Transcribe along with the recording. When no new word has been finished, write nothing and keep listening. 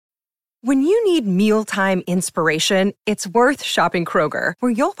When you need mealtime inspiration, it's worth shopping Kroger,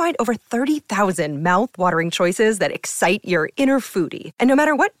 where you'll find over 30,000 mouth-watering choices that excite your inner foodie. And no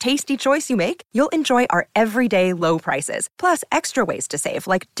matter what tasty choice you make, you'll enjoy our everyday low prices, plus extra ways to save,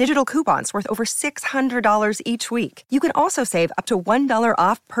 like digital coupons worth over $600 each week. You can also save up to $1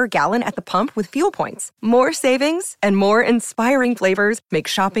 off per gallon at the pump with fuel points. More savings and more inspiring flavors make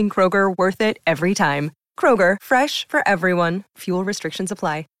shopping Kroger worth it every time. Kroger, fresh for everyone. Fuel restrictions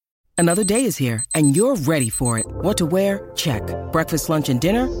apply. Another day is here, and you're ready for it. What to wear? Check. Breakfast, lunch, and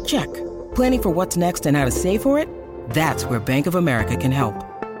dinner? Check. Planning for what's next and how to save for it? That's where Bank of America can help.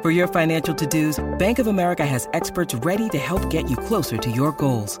 For your financial to-dos, Bank of America has experts ready to help get you closer to your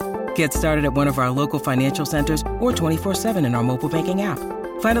goals. Get started at one of our local financial centers or 24/7 in our mobile banking app.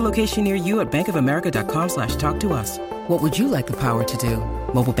 Find a location near you at bankofamerica.com/talktous. What would you like the power to do?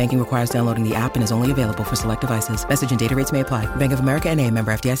 Mobile banking requires downloading the app and is only available for select devices. Message and data rates may apply. Bank of America N.A.,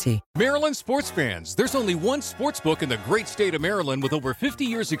 member FDIC. Maryland sports fans, there's only one sports book in the great state of Maryland with over 50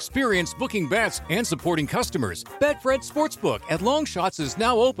 years experience booking bets and supporting customers. Betfred Sportsbook at Longshots is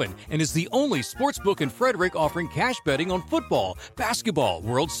now open and is the only sports book in Frederick offering cash betting on football, basketball,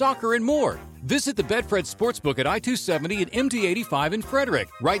 world soccer, and more. Visit the Betfred Sportsbook at I-270 and MD-85 in Frederick,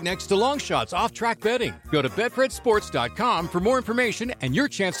 right next to Longshots off-track betting. Go to betfredsports.com for more information and your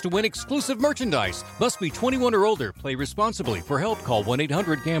chance to win exclusive merchandise. Must be 21 or older. Play responsibly. For help, call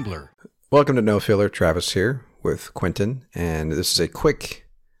 1-800-GAMBLER. Welcome to No Filler. Travis here with Quentin, and this is a quick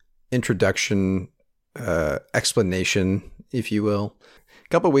introduction, explanation, if you will. A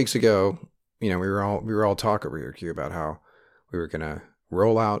couple of weeks ago, we were all talking over here, Q, about how we were going to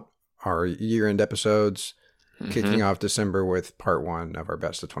roll out our year-end episodes, kicking off December with part 1 of our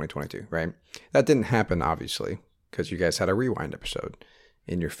best of 2022, right? That didn't happen, obviously, because you guys had a rewind episode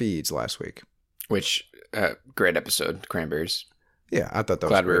in your feeds last week. Which, great episode, Cranberries. Yeah, I thought that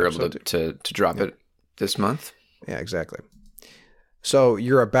Glad was we were able to drop it this month. Yeah, exactly. So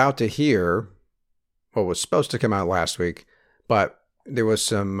you're about to hear what was supposed to come out last week, but there was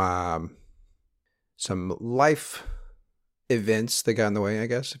some life events that got in the way, I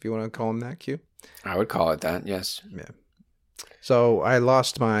guess, if you want to call them that, Q. I would call it that, yes. Yeah. So I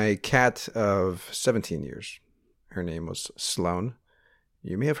lost my cat of 17 years. Her name was Sloan.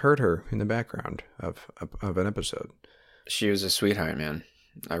 You may have heard her in the background of an episode. She was a sweetheart, man.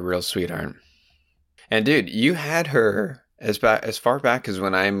 A real sweetheart. And dude, you had her as far back as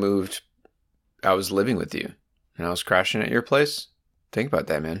when I moved. I was living with you, and I was crashing at your place. Think about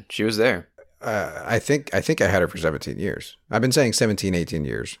that, man. She was there. I think I had her for 17 years. I've been saying 17, 18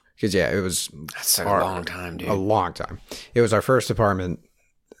 years. Because, yeah, it was... That's a long time, dude. A long time. It was our first apartment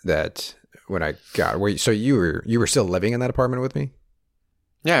that when I got... So you were still living in that apartment with me?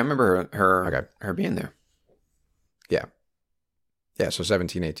 Yeah, I remember her being there. Yeah. Yeah, so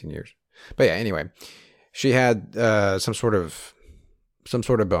 17, 18 years. But yeah, anyway, she had some sort of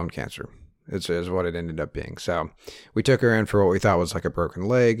bone cancer. Is what it ended up being. So we took her in for what we thought was like a broken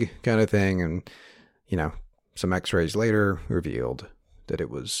leg kind of thing. And, some x-rays later revealed that it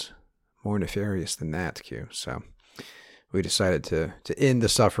was more nefarious than that, Q. So we decided to end the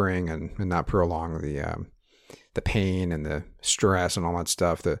suffering and not prolong the pain and the stress and all that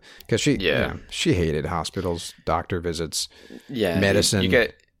stuff. Because she hated hospitals, doctor visits, medicine.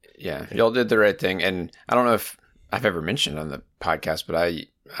 Y'all did the right thing. And I don't know if I've ever mentioned on the podcast, but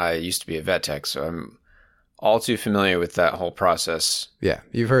I used to be a vet tech, so I'm all too familiar with that whole process. Yeah,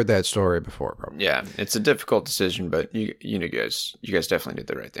 you've heard that story before, probably. Yeah, it's a difficult decision, but you guys definitely did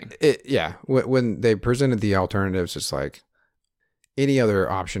the right thing. When they presented the alternatives, it's like any other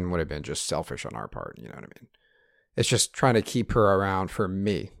option would have been just selfish on our part. You know what I mean? It's just trying to keep her around for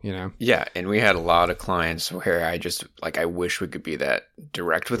me. Yeah, and we had a lot of clients where I wish we could be that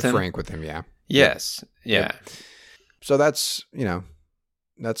direct with him, frank with him. Yeah. Yes. Yeah. So that's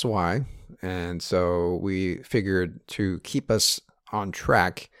that's why. And so we figured to keep us on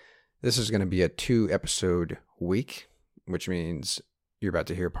track, this is going to be a 2-episode week, which means you're about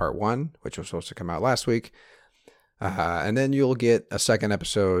to hear part 1, which was supposed to come out last week. And then you'll get a second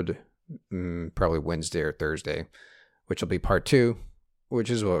episode, probably Wednesday or Thursday, which will be part 2,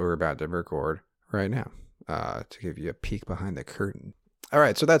 which is what we're about to record right now, to give you a peek behind the curtain. All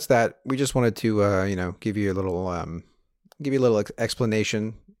right. So that's that. We just wanted to, give you a little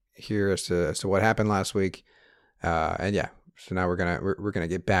explanation here as to what happened last week, and yeah, so now we're gonna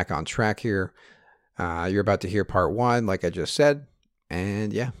get back on track here. You're about to hear part 1, like I just said,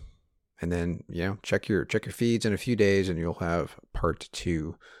 and yeah, and then check your feeds in a few days, and you'll have part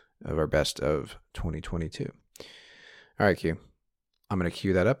 2 of our best of 2022. All right, Q, I'm gonna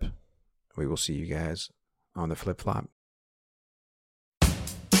cue that up. We will see you guys on the flip flop.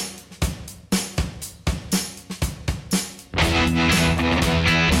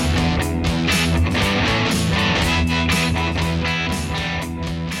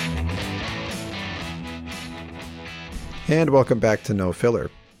 And welcome back to No Filler,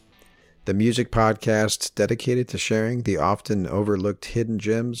 the music podcast dedicated to sharing the often overlooked hidden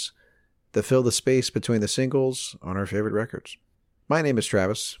gems that fill the space between the singles on our favorite records. My name is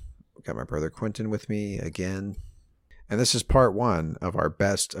Travis. I've got my brother Quentin with me again. And this is part one of our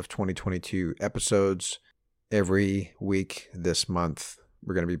best of 2022 episodes. Every week this month,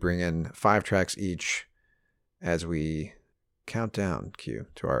 we're going to be bringing 5 tracks each as we count down, Q,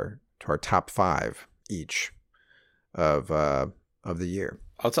 to our top 5 each of the year.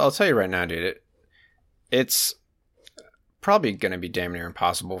 I'll tell you right now, dude. It's probably going to be damn near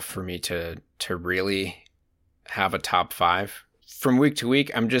impossible for me to really have a top 5. From week to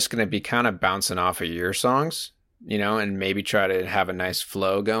week, I'm just going to be kind of bouncing off of your songs, and maybe try to have a nice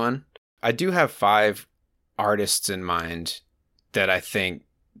flow going. I do have 5 artists in mind that I think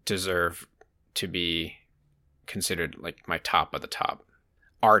deserve to be considered like my top of the top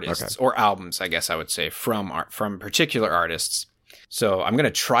artists, or albums, I guess I would say, from particular artists. So I'm going to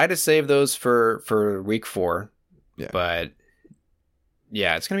try to save those for week 4. Yeah. But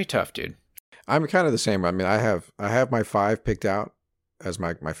yeah, it's going to be tough, dude. I'm kind of the same. I mean, I have my 5 picked out as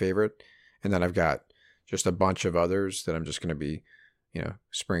my favorite, and then I've got just a bunch of others that I'm just going to be,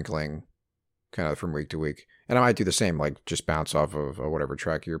 sprinkling kind of from week to week. And I might do the same, like just bounce off of whatever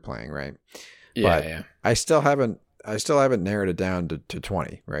track you're playing, right? Yeah, but yeah. I still haven't narrowed it down to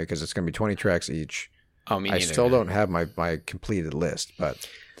 20, right? Because it's going to be 20 tracks each. Oh, me neither, I still man. don't have my completed list, but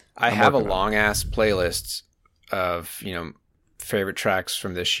I have a long ass playlist of, favorite tracks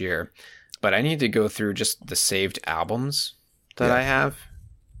from this year, but I need to go through just the saved albums that I have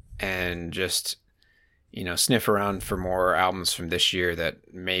and just, sniff around for more albums from this year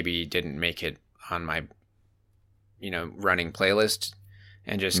that maybe didn't make it on my, running playlist,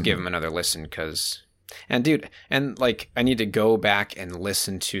 and just give them another listen. I need to go back and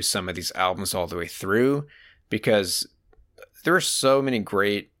listen to some of these albums all the way through, because there are so many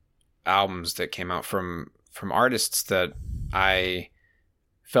great albums that came out from artists that I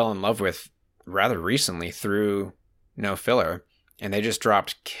fell in love with rather recently through No Filler, and they just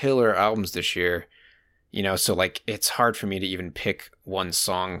dropped killer albums this year, so like it's hard for me to even pick one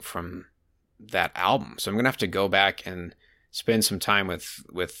song from that album. So I'm going to have to go back and spend some time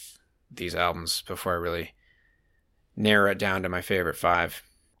with these albums before I really narrow it down to my favorite 5.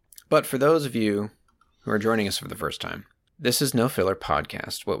 But for those of you who are joining us for the first time, this is No Filler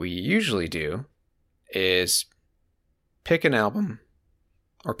Podcast. What we usually do is pick an album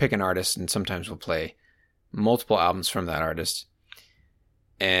or pick an artist, and sometimes we'll play multiple albums from that artist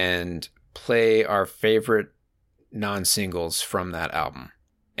and play our favorite non-singles from that album.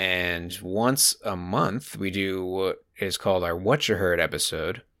 And once a month, we do what is called our What You Heard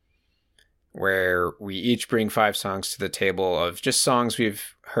episode, where we each bring 5 songs to the table of just songs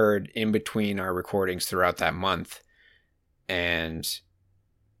we've heard in between our recordings throughout that month. And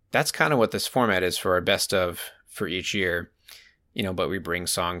that's kind of what this format is for our best of for each year, but we bring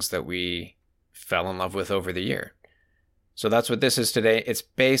songs that we fell in love with over the year. So that's what this is today. It's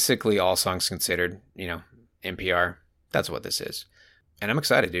basically all songs considered, NPR. That's what this is. And I'm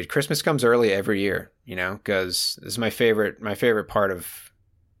excited, dude. Christmas comes early every year, because this is my favorite part of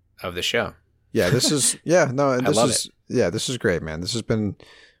the show. Yeah, this is this is great, man. This has been,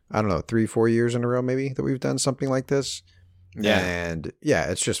 I don't know, 3-4 years in a row maybe that we've done something like this. Yeah. And yeah,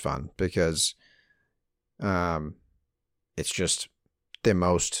 it's just fun because it's just the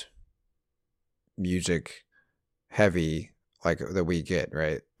most music heavy like that we get,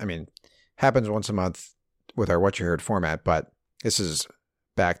 right? I mean, happens once a month with our What You Heard format, but this is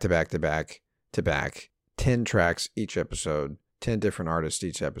back to back to back to back, 10 tracks each episode, 10 different artists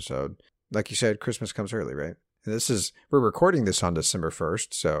each episode. Like you said, Christmas comes early, right? And we're recording this on December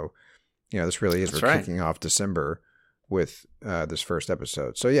 1st. So, this really is, kicking off December with this first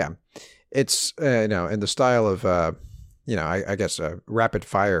episode. So yeah, it's, in the style of, I guess a rapid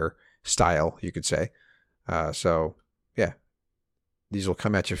fire style, you could say. So yeah, these will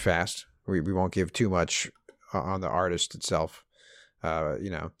come at you fast. We won't give too much on the artist itself, but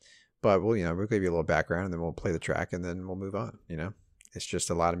we'll give you a little background, and then we'll play the track, and then we'll move on. It's just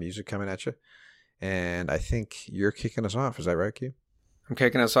a lot of music coming at you, and I think you're kicking us off. Is that right, Q? I'm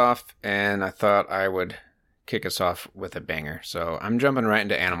kicking us off, and I thought I would kick us off with a banger. So I'm jumping right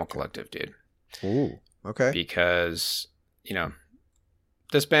into Animal Collective, dude. Ooh, okay. Because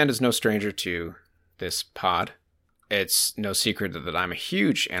this band is no stranger to this pod. It's no secret that I'm a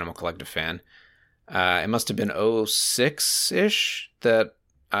huge Animal Collective fan. It must have been 06-ish that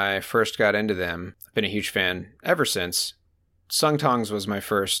I first got into them. I've been a huge fan ever since. Sung Tongs was my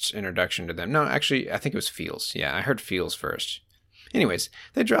first introduction to them. No, actually, I think it was Feels. Yeah, I heard Feels first. Anyways,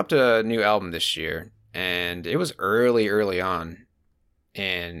 they dropped a new album this year, and it was early on,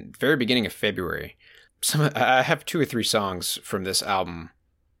 and very beginning of February. I have 2 or 3 songs from this album.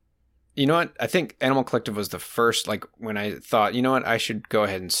 You know what? I think Animal Collective was the first, like, when I thought, you know what, I should go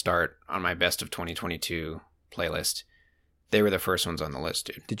ahead and start on my best of 2022 playlist. They were the first ones on the list,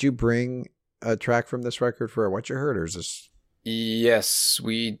 dude. Did you bring a track from this record for What You Heard, or is this? Yes,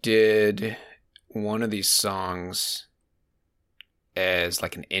 we did one of these songs as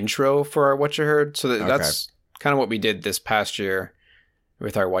like an intro for our What You Heard. So that's kind of what we did this past year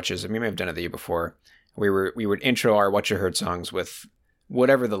with our watches. And we may have done it the year before. We would intro our What You Heard songs with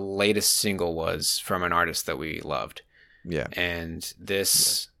whatever the latest single was from an artist that we loved. Yeah. And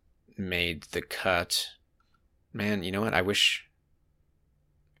this made the cut. Man, you know what? I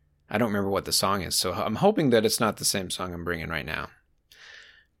don't remember what the song is, so I'm hoping that it's not the same song I'm bringing right now.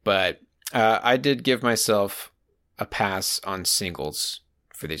 But I did give myself a pass on singles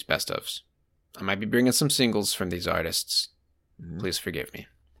for these best ofs. I might be bringing some singles from these artists. Please forgive me.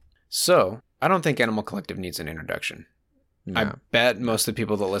 So, I don't think Animal Collective needs an introduction. No. I bet most of the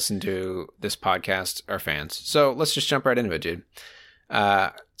people that listen to this podcast are fans. So, let's just jump right into it, dude.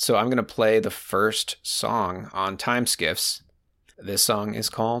 So, I'm going to play the first song on Time Skiffs. This song is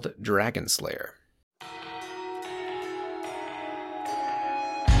called Dragon Slayer.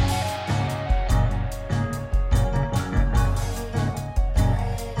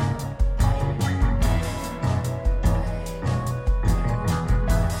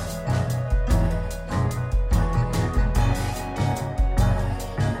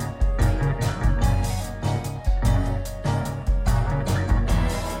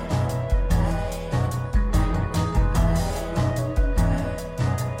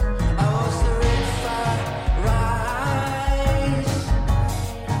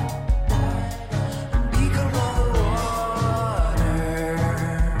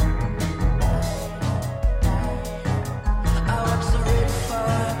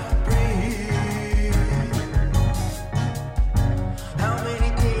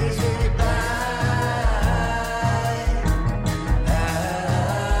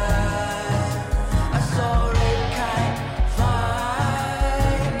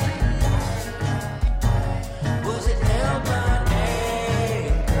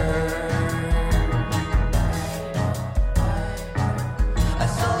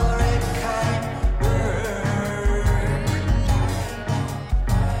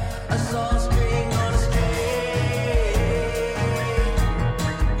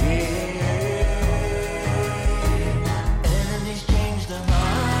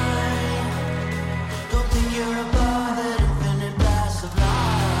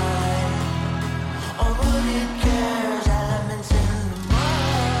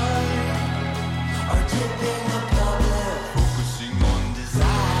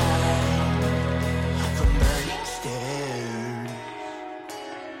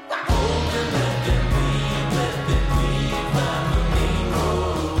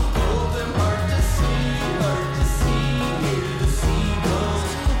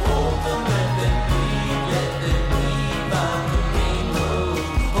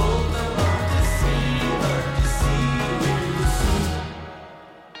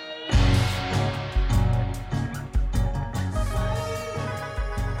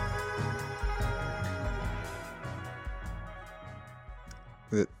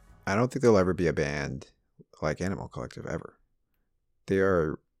 I don't think there'll ever be a band like Animal Collective ever. They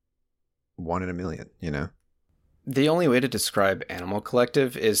are one in a million, you know? The only way to describe Animal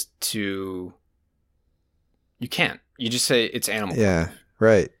Collective is to... You can't. You just say it's Animal Collective.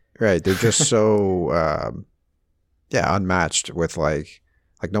 Yeah, right. They're just so, unmatched with like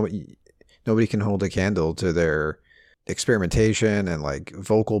nobody can hold a candle to their experimentation and like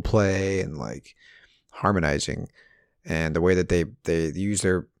vocal play and like harmonizing, and the way that they use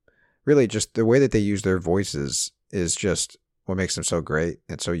their... Really, just the way that they use their voices is just what makes them so great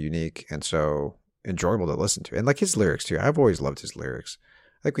and so unique and so enjoyable to listen to. And like his lyrics too. I've always loved his lyrics.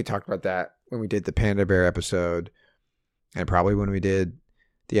 I think we talked about that when we did the Panda Bear episode, and probably when we did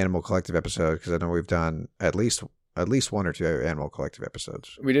the Animal Collective episode, because I know we've done at least 1 or 2 Animal Collective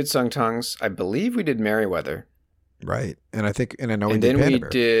episodes. We did Sung Tongs. I believe we did Merryweather. Right. And I know we did Panda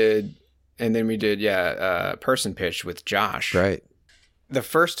Bear. And then we did Person Pitch with Josh. Right. The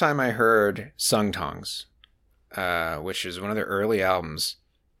first time I heard Sung Tongs, which is one of their early albums,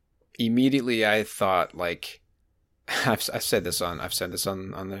 immediately I thought, like, I've said this on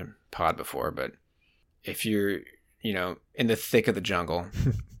the pod before, but if you're, in the thick of the jungle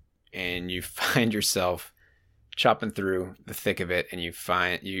and you find yourself chopping through the thick of it, and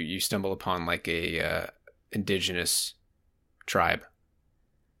you stumble upon like a indigenous tribe,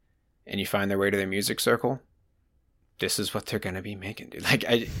 and you find their way to their music circle, this is what they're going to be making, dude. Like,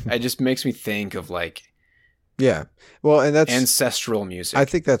 I just makes me think of like, yeah, well, and that's ancestral music. I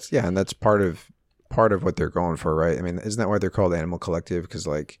think that's, yeah, and that's part of what they're going for, right? I mean, isn't that why they're called Animal Collective? Because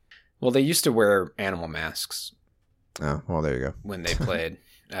like, well, they used to wear animal masks. Oh, well, there you go. When they played,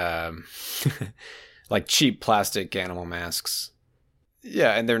 like cheap plastic animal masks.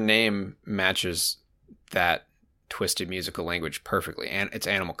 Yeah, and their name matches that twisted musical language perfectly, and it's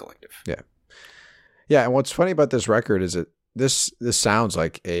Animal Collective. Yeah. Yeah, and what's funny about this record is that this sounds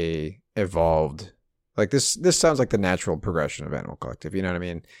like a evolved, like this sounds like the natural progression of Animal Collective. You know what I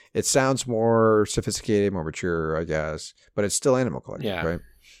mean? It sounds more sophisticated, more mature, I guess, but it's still Animal Collective, yeah. Right?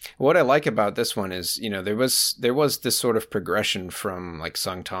 What I like about this one is, you know, there was this sort of progression from like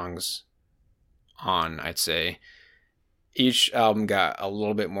Sung Tongs on, I'd say. Each album got a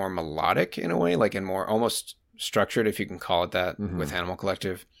little bit more melodic in a way, like and more almost structured, if you can call it that, with Animal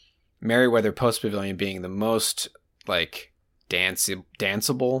Collective. Merriweather Post Pavilion being the most like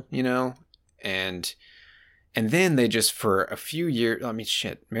danceable, you know, and then they just for a few years, I mean,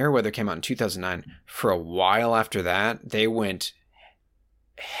 shit, Merriweather came out in 2009. For a while after that, they went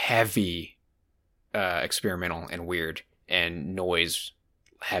heavy, experimental and weird and noise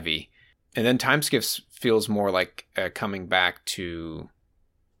heavy, and then Time Skiffs feels more like coming back to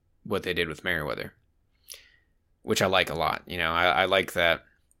what they did with Merriweather, which I like a lot. You know, I like that.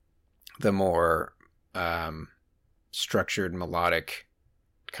 The more structured, melodic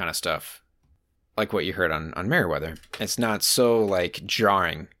kind of stuff, like what you heard on Merriweather. It's not so like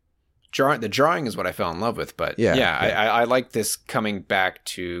jarring. The jarring is what I fell in love with, but yeah. I like this coming back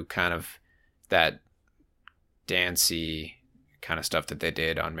to kind of that dancey kind of stuff that they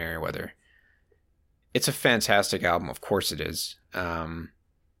did on Merriweather. It's a fantastic album, of course it is. And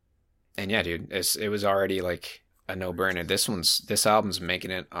yeah, dude, it was already like a no-brainer. This album's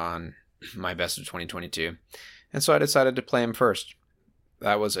making it on my best of 2022, and so I decided to play him first.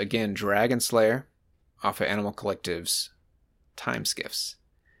 That was again Dragon Slayer off of Animal Collective's Time Skiffs,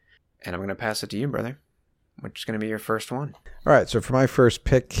 and I'm gonna pass it to you, brother. Which is gonna be your first one? All right, so for my first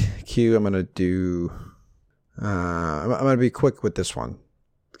pick, Q, I'm gonna do. I'm gonna be quick with this one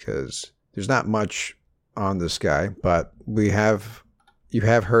because there's not much on this guy, but you have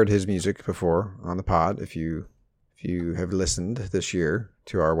heard his music before on the pod if you have listened this year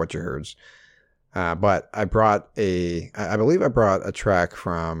to our What You Heards. But I believe I brought a track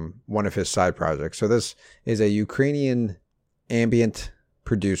from one of his side projects. So this is a Ukrainian ambient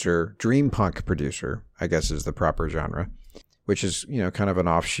producer, dream punk producer, I guess is the proper genre, which is, you know, kind of an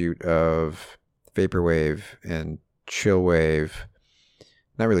offshoot of vaporwave and chillwave.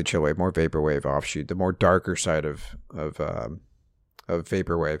 Not really chillwave, more vaporwave offshoot, the more darker side of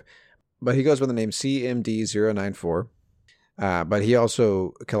vaporwave. But he goes by the name CMD094. But he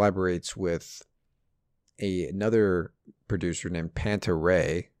also collaborates with another producer named Panta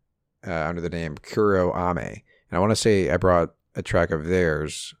Ray under the name Kuro Ame. And I want to say I brought a track of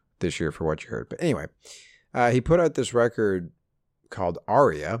theirs this year for What You Heard. But anyway, he put out this record called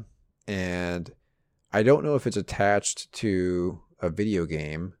Aria. And I don't know if it's attached to a video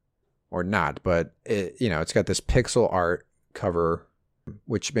game or not. But, it's got this pixel art cover,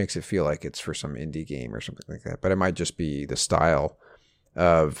 which makes it feel like it's for some indie game or something like that. But it might just be the style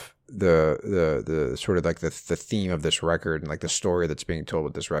of the sort of like the theme of this record and like the story that's being told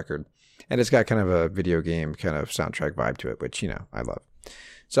with this record. And it's got kind of a video game kind of soundtrack vibe to it, which, I love.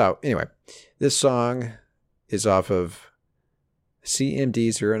 So anyway, this song is off of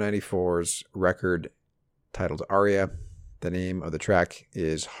CMD094's record titled Aria. The name of the track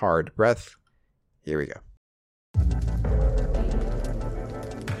is Hard Breath. Here we go.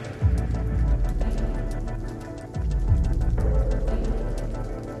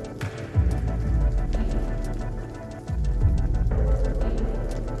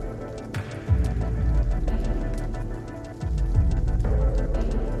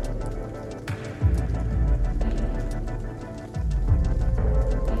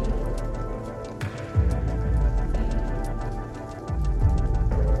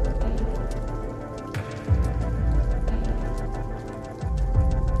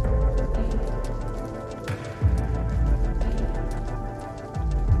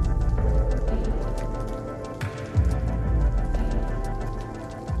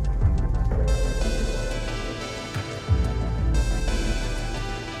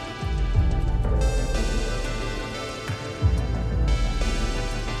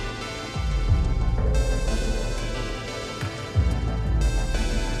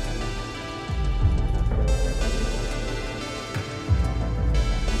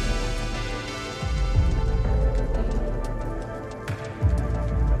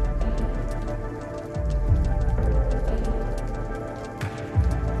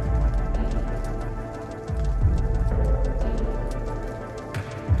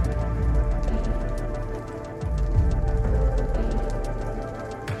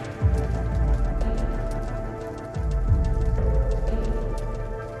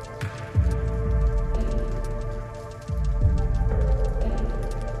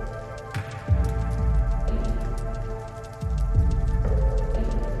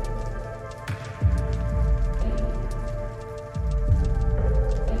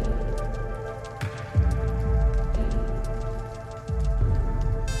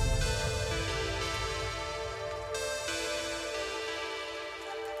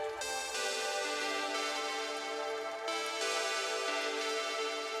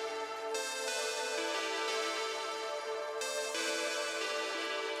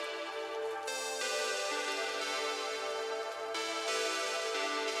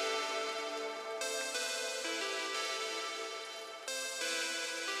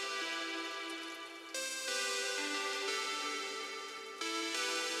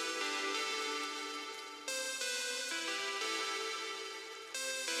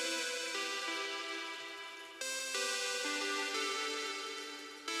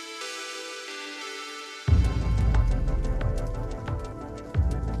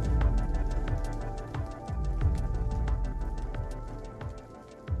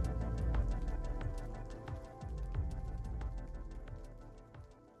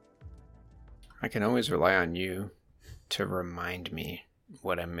 I can always rely on you to remind me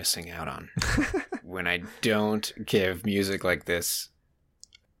what I'm missing out on when I don't give music like this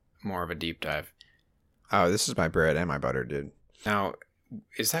more of a deep dive. Oh, this is my bread and my butter, dude. Now,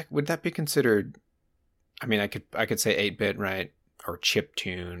 would that be considered? I mean, I could say 8-bit, right, or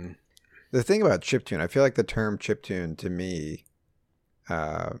chiptune. The thing about chiptune, I feel like the term chiptune to me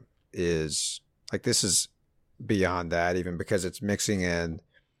is like, this is beyond that, even because it's mixing in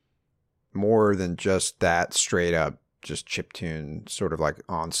more than just that straight up just chiptune sort of like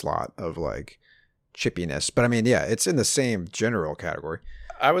onslaught of like chippiness. But I mean, yeah, it's in the same general category.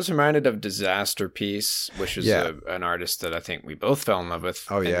 I was reminded of Disaster Piece, which is an artist that I think we both fell in love with.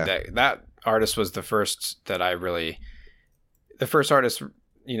 Oh, yeah. And that artist was the first artist,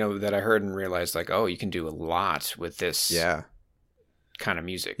 you know, that I heard and realized like, oh, you can do a lot with this kind of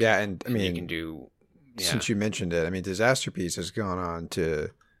music. Yeah. And I mean, you can do, since you mentioned it, I mean, Disaster Piece has gone on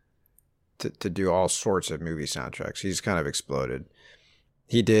to do all sorts of movie soundtracks. He's kind of exploded.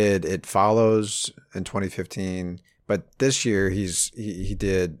 He did It Follows in 2015. But this year he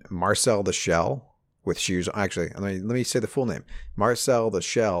did Marcel the Shell with Shoes on. Actually, let me say the full name. Marcel the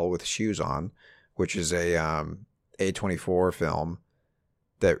Shell with Shoes On, which is a A24 film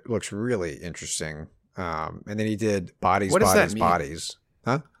that looks really interesting. And then he did Bodies, Bodies, Bodies.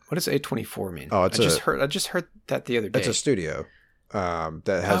 Huh? What does A24 mean? Oh, I just heard that the other day. It's a studio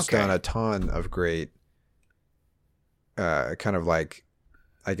that has done a ton of great kind of like,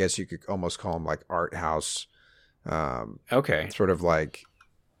 I guess you could almost call them like art house. Sort of like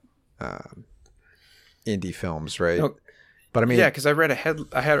indie films, right? No, but I mean, because I read a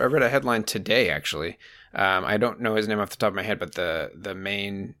headline today actually. I don't know his name off the top of my head, but the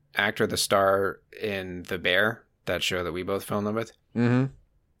main actor, the star in The Bear, that show that we both fell in love with. Mm-hmm.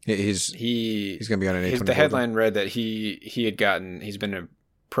 He's gonna be on an A24. The headline read that he's been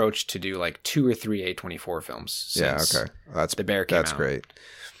approached to do like 2 or 3 A24 films. Since The Bear came out. That's great.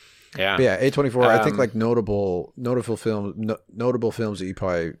 Yeah, but yeah, A24. I think like notable films that you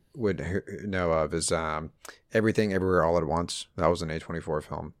probably would know of is Everything Everywhere All at Once. That was an A24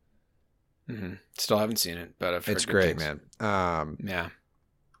 film. Mm-hmm. Still haven't seen it, but I've heard it's great, things. Man.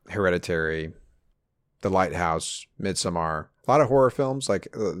 Hereditary, The Lighthouse, Midsommar. A lot of horror films. Like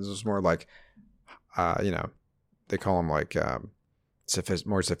this is more like, they call them like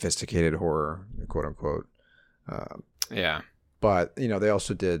more sophisticated horror, quote unquote. But they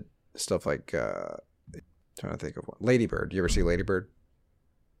also did stuff like trying to think of one. Lady Bird. You ever see Lady Bird?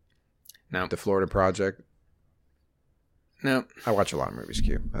 No. The Florida Project. No. I watch a lot of movies,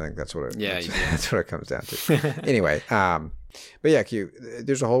 Q. I think that's what it. Yeah, that's what it comes down to. Anyway, but yeah, Q.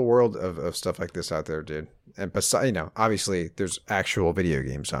 There's a whole world of stuff like this out there, dude. And besides, obviously, there's actual video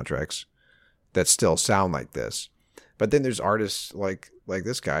game soundtracks that still sound like this. But then there's artists like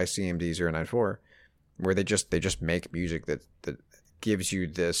this guy, CMD094, where they just make music that gives you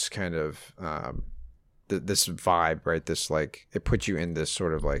this kind of this vibe, right? This like, it puts you in this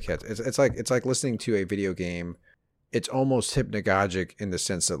sort of like it's like listening to a video game. It's almost hypnagogic in the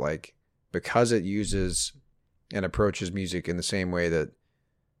sense that like, because it uses and approaches music in the same way that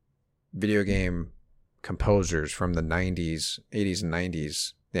video game composers from the 80s and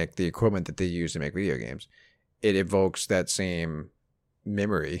 90s, like the equipment that they use to make video games, it evokes that same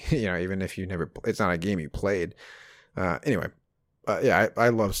memory, even if it's not a game you played. Anyway, I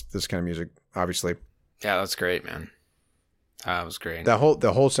love this kind of music, obviously. Yeah, that's great, man. That was great. The whole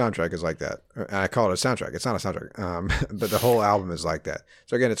soundtrack is like that. And I call it a soundtrack. It's not a soundtrack, but the whole album is like that.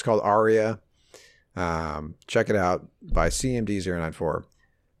 So again, it's called Aria. Check it out by CMD094.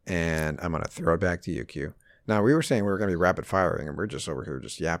 And I'm going to throw it back to you, Q. Now, we were saying we were going to be rapid firing, and we're just over here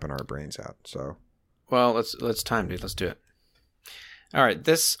just yapping our brains out. So, well, let's time, dude. Let's do it. All right.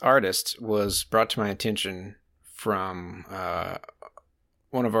 This artist was brought to my attention from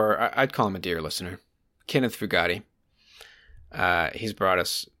one of our, I'd call him a dear listener, Kenneth Fugatti. He's brought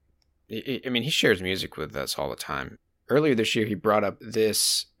us, he shares music with us all the time. Earlier this year, he brought up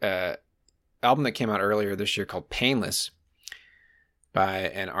this album that came out earlier this year called Painless by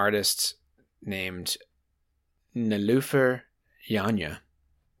an artist named Niloufer Yanya.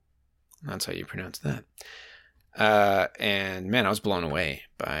 That's how you pronounce that. And man, I was blown away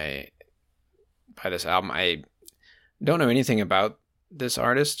by this album. I don't know anything about this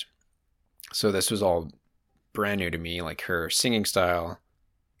artist, so this was all brand new to me, like her singing style.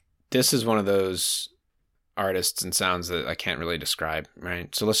 This is one of those artists and sounds that I can't really describe,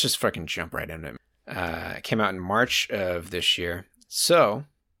 right? So let's just fucking jump right into it. It came out in March of this year. So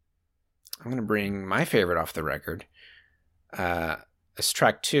I'm going to bring my favorite off the record. It's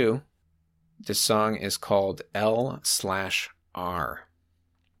track 2. This song is called L/R.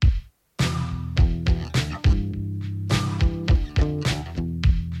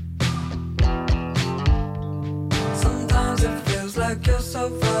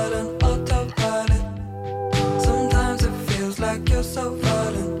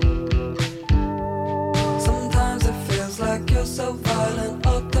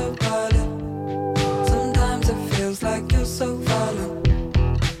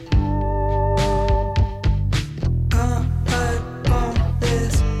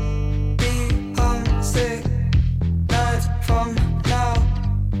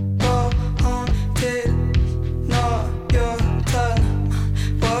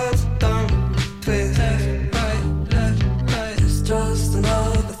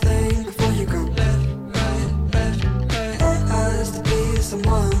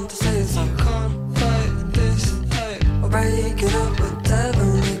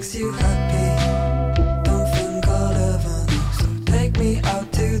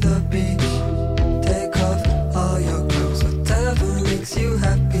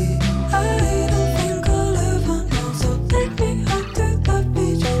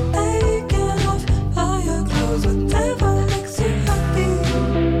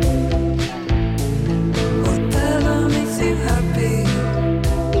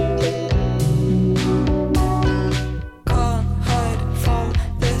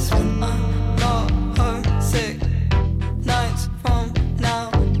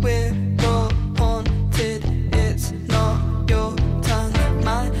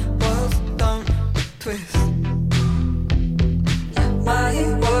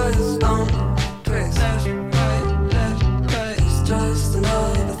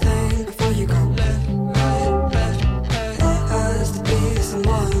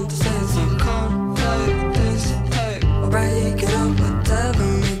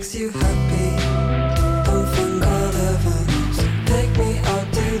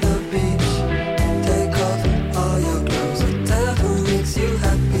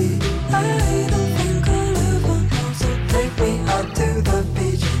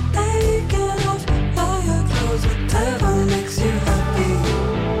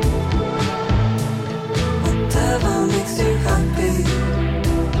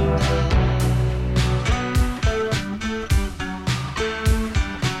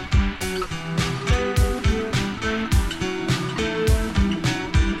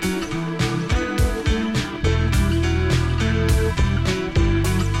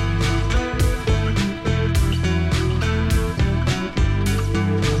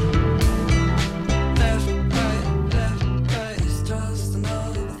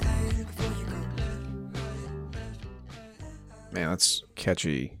 Man, that's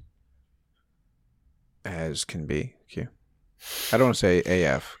catchy as can be. Q. I don't want to say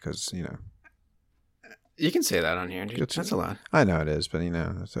AF because, You can say that on here, dude. That's a lot. I know it is, but,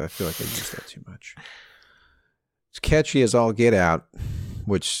 so I feel like I use that too much. It's catchy as all get out,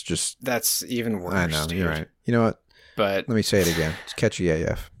 which just... That's even worse, I know, dude. you're right. You know what? But let me say it again. It's catchy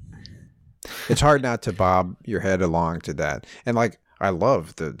AF. It's hard not to bob your head along to that. And, I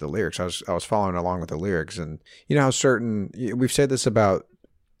love the lyrics. I was following along with the lyrics, and you know how we've said this about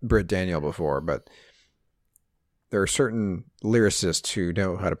Britt Daniel before, but there are certain lyricists who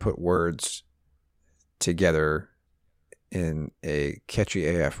know how to put words together in a catchy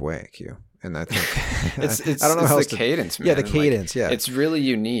AF way, Q. And I think it's I don't know how else the cadence, man. Yeah, the cadence. Yeah, it's really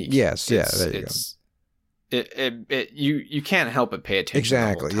unique. Yes, yeah. There you go. You can't help but pay attention.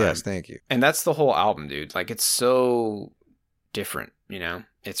 Exactly. The whole time. Yes, thank you. And that's the whole album, dude. It's so different.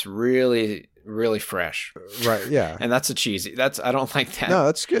 It's really, really fresh. Right. Yeah. And that's I don't like that. No,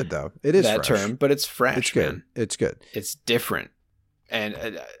 that's good though. It is that fresh. term, but it's fresh. It's good. Man. It's good. It's different.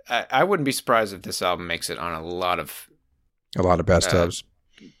 And I wouldn't be surprised if this album makes it on a lot of best ofs.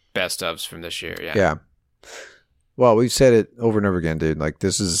 Best ofs from this year. Yeah. Yeah. Well, we've said it over and over again, dude.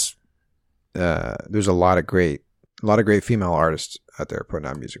 This is, there's a lot of great female artists out there putting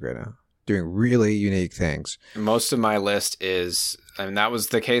out music right now, doing really unique things. Most of my list is, that was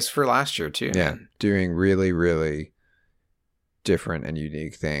the case for last year too. Yeah. Man. Doing really, really different and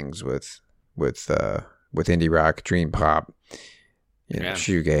unique things with indie rock, dream pop,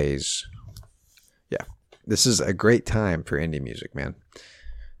 shoegaze. Yeah. This is a great time for indie music, man.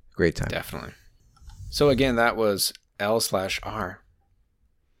 Great time. Definitely. So again, that was L/R,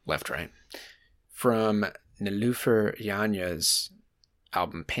 Left Right, from Niloufer Yanya's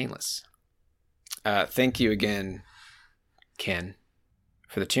album Painless. Thank you again, Ken,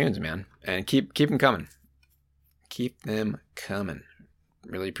 for the tunes, man. And keep them coming. Keep them coming.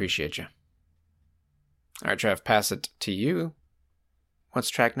 Really appreciate you. All right, Trev, pass it to you. What's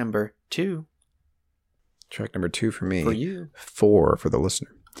track number 2? Track number 2 for me. For you. 4 for the listener.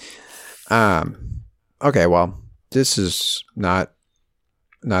 Okay, well, this is not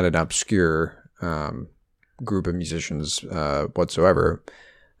an obscure group of musicians whatsoever,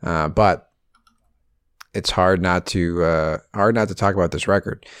 but it's hard not to talk about this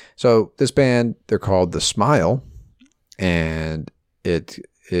record. So this band, they're called The Smile, and it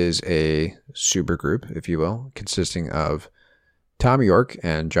is a super group, if you will, consisting of Thom Yorke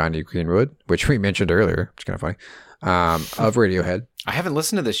and Jonny Greenwood, which we mentioned earlier. It's kind of funny. Of Radiohead. I haven't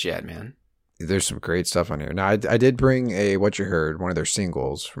listened to this yet, man. There's some great stuff on here. Now, I did bring What You Heard, one of their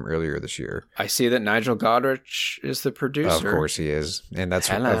singles from earlier this year. I see that Nigel Godrich is the producer. Of course he is. And that's,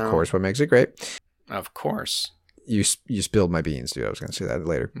 of course, what makes it great. Of course. You spilled my beans, dude. I was going to say that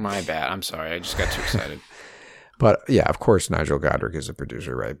later. My bad. I'm sorry. I just got too excited. But yeah, of course, Nigel Godrich is a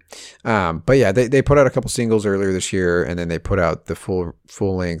producer, right? But yeah, they put out a couple singles earlier this year, and then they put out the full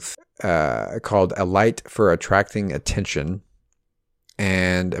length called A Light for Attracting Attention.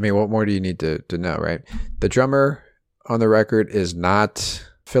 And what more do you need to know, right? The drummer on the record is not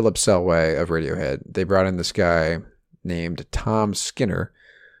Philip Selway of Radiohead. They brought in this guy named Tom Skinner,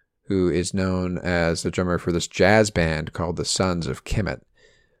 who is known as the drummer for this jazz band called the Sons of Kemet.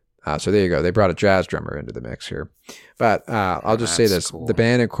 So there you go. They brought a jazz drummer into the mix here. But I'll just say this. Cool. The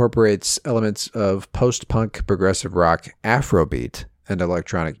band incorporates elements of post-punk, progressive rock, Afrobeat, and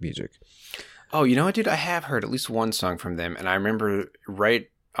electronic music. Oh, you know what, dude? I have heard at least one song from them, and I remember right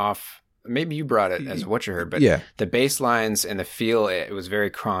off, maybe you brought it as What You Heard, but the bass lines and the feel, it was very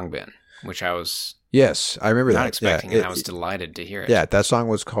Khruangbin, which I was... Yes, I remember not expecting, and I was delighted to hear it. Yeah, that song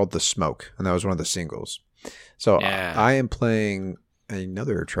was called The Smoke, and that was one of the singles. So I am playing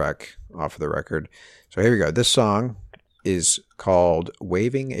another track off of the record. So here we go. This song is called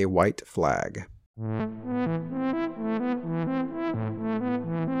Waving a White Flag.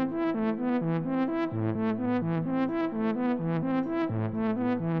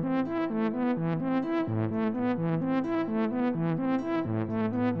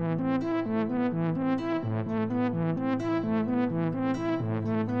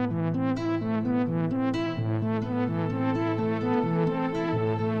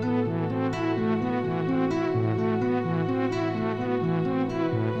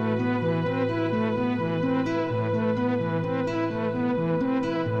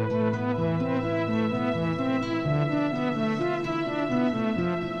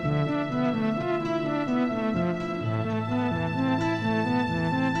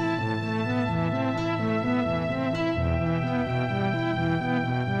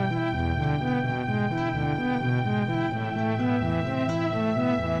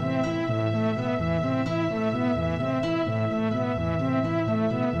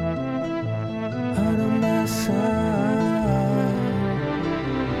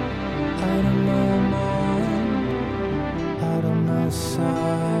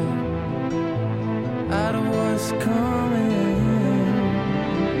 it's coming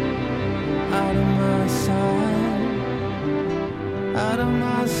out of my sight, out of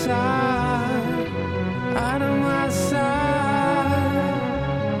my sight, out of my sight.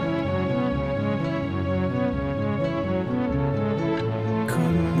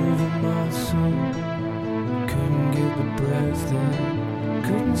 Couldn't move a muscle, couldn't get the breath there,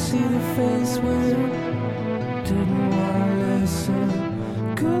 couldn't see the face when it didn't wanna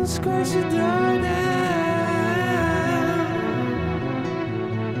listen, couldn't scratch it down there.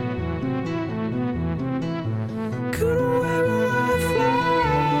 Couldn't wear a white flag,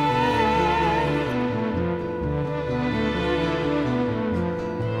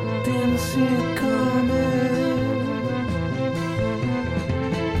 didn't see it coming.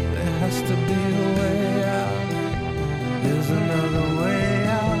 There has to be a way out, there's another way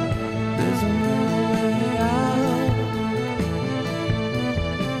out, there's another way out.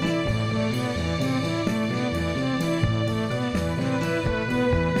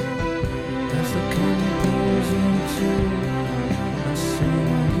 As the curtain pulls into a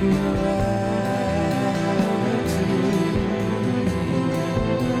singularity,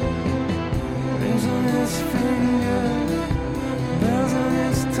 rings on his finger, bells on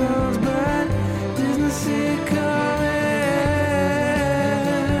his toes, but didn't see it coming.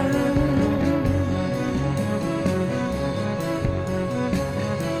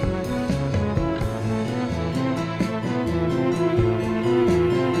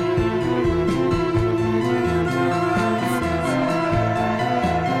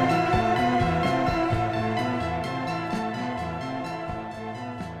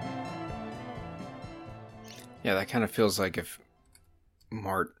 Yeah, that kind of feels like if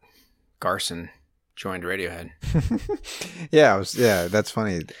Mart Garson joined Radiohead. Yeah, that's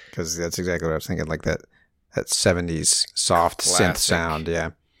funny because that's exactly what I was thinking. Like that 70s soft Classic. synth sound.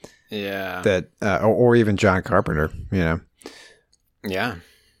 Yeah. Yeah. That, or even John Carpenter, you know, Yeah.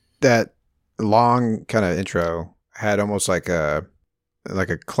 that long kind of intro had almost like a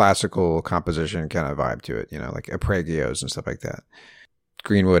classical composition kind of vibe to it, you know, like Apregios and stuff like that.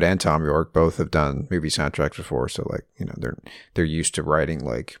 Greenwood and Tom York both have done movie soundtracks before, so like, you know, they're used to writing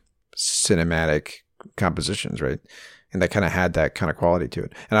like cinematic compositions, right? And that kind of had that kind of quality to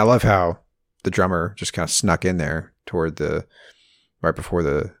it. And I love how the drummer just kind of snuck in there right before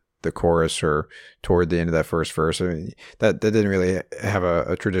the chorus or toward the end of that first verse. I mean, that didn't really have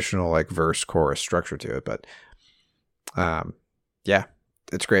a traditional like verse chorus structure to it, but yeah,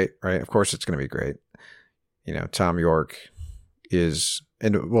 it's great, right? Of course it's going to be great. You know, Tom York is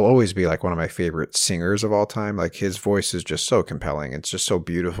and will always be like one of my favorite singers of all time. Like his voice is just so compelling. It's just so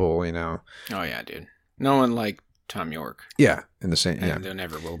beautiful, you know. Oh yeah, dude. No one like Tom York. Yeah, in the same. Yeah, And there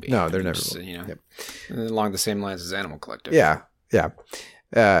never will be. No, there never Just, will. You know, Yep. along the same lines as Animal Collective. Yeah. Yeah,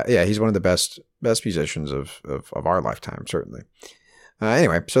 he's one of the best musicians of our lifetime, certainly.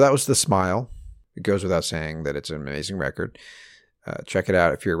 Anyway, so that was The Smile. It goes without saying that it's an amazing record. Check it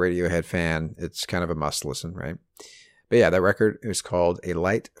out if you're a Radiohead fan. It's kind of a must listen, right? But yeah, that record is called A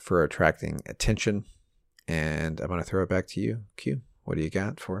Light for Attracting Attention. And I'm going to throw it back to you, Q. What do you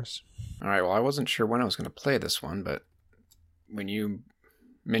got for us? All right. Well, I wasn't sure when I was going to play this one, but when you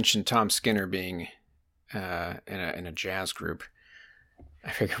mentioned Tom Skinner being in a jazz group,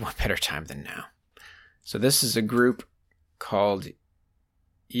 I figured what better time than now. So this is a group called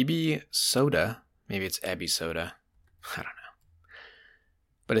Ebi Soda. Maybe it's Ebi Soda. I don't know.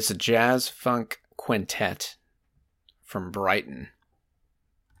 But it's a jazz funk quintet from Brighton.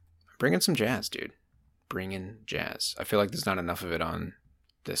 Bring in some jazz, dude. Bring in jazz. I feel like there's not enough of it on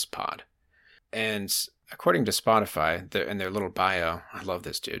this pod. And according to Spotify, in their little bio, I love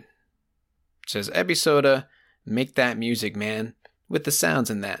this, dude. It says, Ebi Soda, make that music, man, with the sounds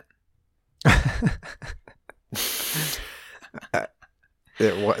in that.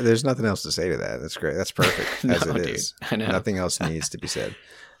 There's nothing else to say to that. That's great. That's perfect as No, it dude. is. I know. Nothing else needs to be said.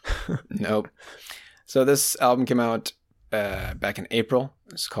 Nope. So this album came out back in April.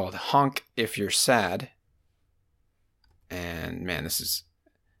 It's called Honk If You're Sad. And man, this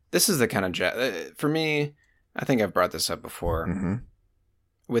is the kind of jazz. For me, I think I've brought this up before. Mm-hmm.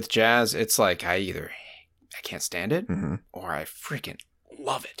 With jazz, it's like I can't stand it Mm-hmm. or I freaking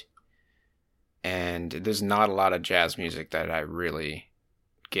love it. And there's not a lot of jazz music that I really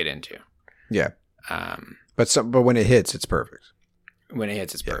get into. Yeah. Um, But when it hits, it's perfect. when it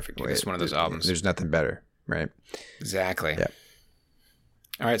hits, it's Yeah. perfect. Dude. It's one of those albums. There's nothing better, right? Exactly. Yeah.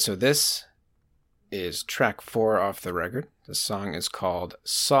 All right, so this is track 4 off the record. The song is called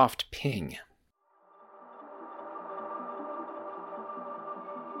Soft Ping.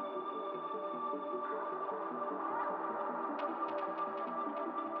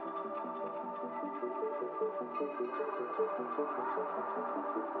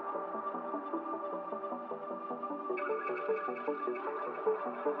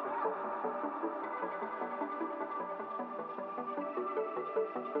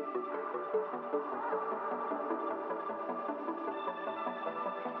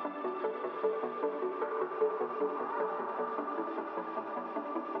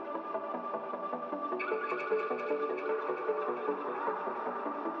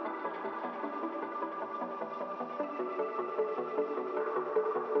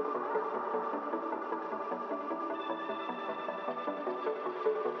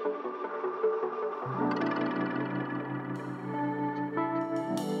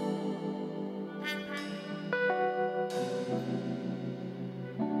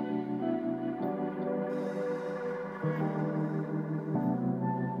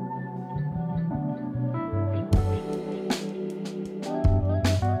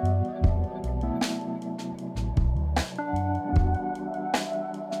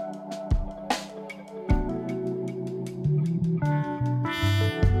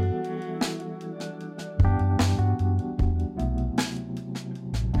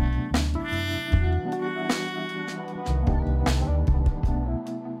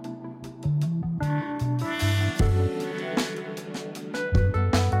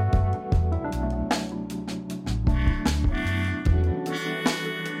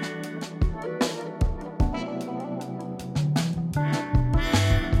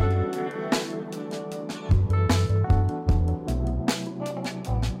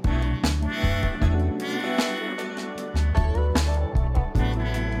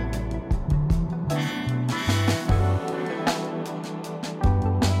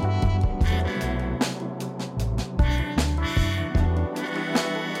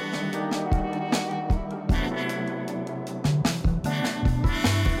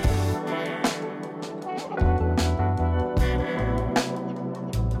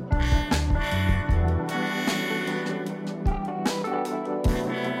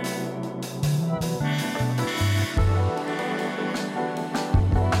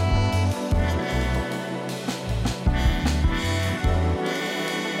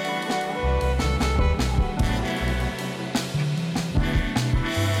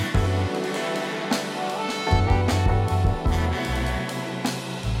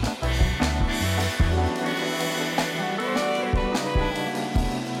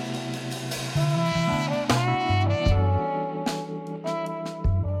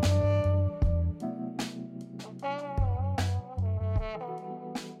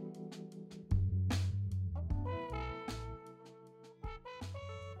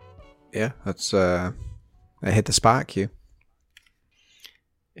 Yeah, that's I hit the spot, Q.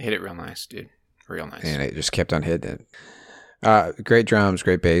 Hit it real nice, dude. Real nice. And it just kept on hitting it. Great drums,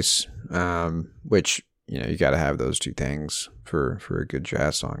 great bass, which, you know, you got to have those two things for a good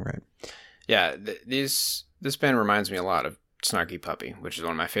jazz song, right? Yeah, this band reminds me a lot of Snarky Puppy, which is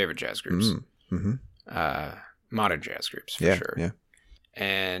one of my favorite jazz groups. Mm-hmm. Modern jazz groups, for sure. Yeah.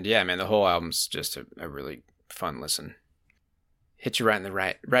 And yeah, man, the whole album's just a really fun listen. Hit you right in the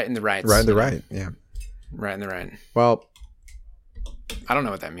right. Right in the right, yeah. Right in the right. Well, I don't know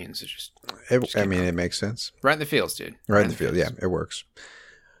what that means. It makes sense. Right in the feels, dude. Right in the field, yeah, it works.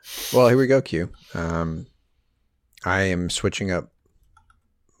 Well, here we go, Q. I am switching up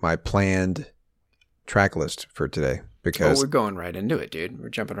my planned track list for today because we're going right into it, dude. We're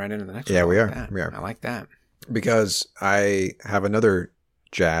jumping right into the next one. Yeah, we are. That. We are. I like that. Because I have another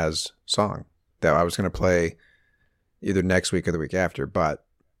jazz song that I was going to play either next week or the week after, but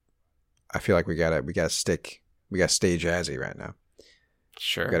I feel like we gotta stay jazzy right now.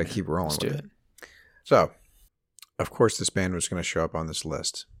 Sure. We gotta keep rolling Let's with do it. So, of course, this band was going to show up on this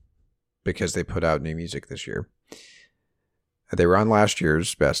list because they put out new music this year. They were on last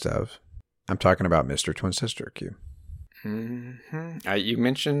year's best of. I'm talking about Mr. Twin Sister, Q. Mm-hmm. You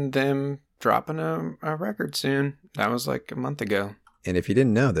mentioned them dropping a record soon. That was like a month ago. And if you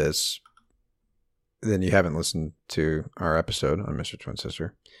didn't know this, then you haven't listened to our episode on Mr. Twin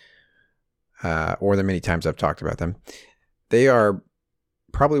Sister, or the many times I've talked about them. They are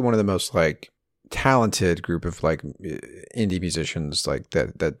probably one of the most like talented group of like indie musicians like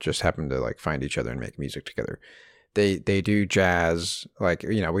that just happen to like find each other and make music together. They do jazz, like,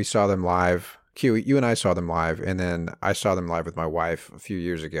 you know, we saw them live. Q, you and I saw them live, and then I saw them live with my wife a few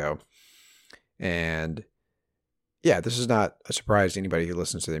years ago. And yeah, this is not a surprise to anybody who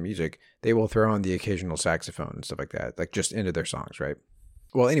listens to their music. They will throw on the occasional saxophone and stuff like that, like just into their songs, right?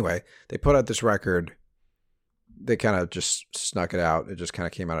 Well, anyway, they put out this record. They kind of just snuck it out. It just kind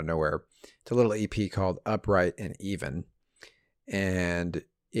of came out of nowhere. It's a little EP called Upright and Even. And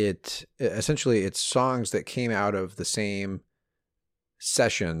it's songs that came out of the same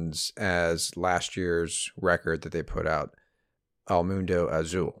sessions as last year's record that they put out, El Mundo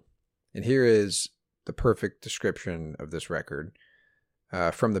Azul. And here is the perfect description of this record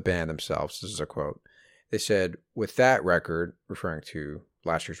from the band themselves. This is a quote. They said, "With that record," referring to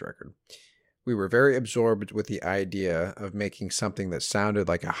last year's record, "we were very absorbed with the idea of making something that sounded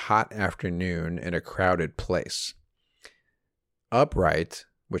like a hot afternoon in a crowded place. Upright,"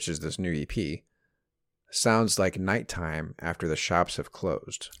 which is this new EP, "sounds like nighttime after the shops have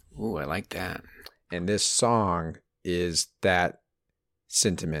closed." Ooh, I like that. And this song is that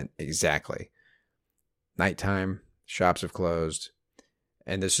sentiment exactly. Nighttime, shops have closed.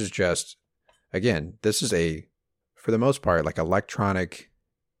 And this is just, again, this is for the most part, like electronic,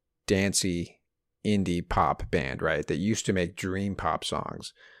 dancey, indie pop band, right? That used to make dream pop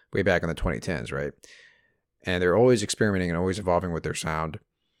songs way back in the 2010s, right? And they're always experimenting and always evolving with their sound.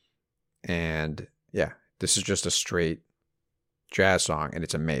 And yeah, this is just a straight jazz song, and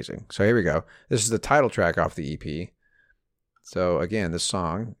it's amazing. So here we go. This is the title track off the EP. So again, this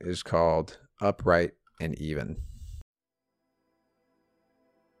song is called Upright and Even.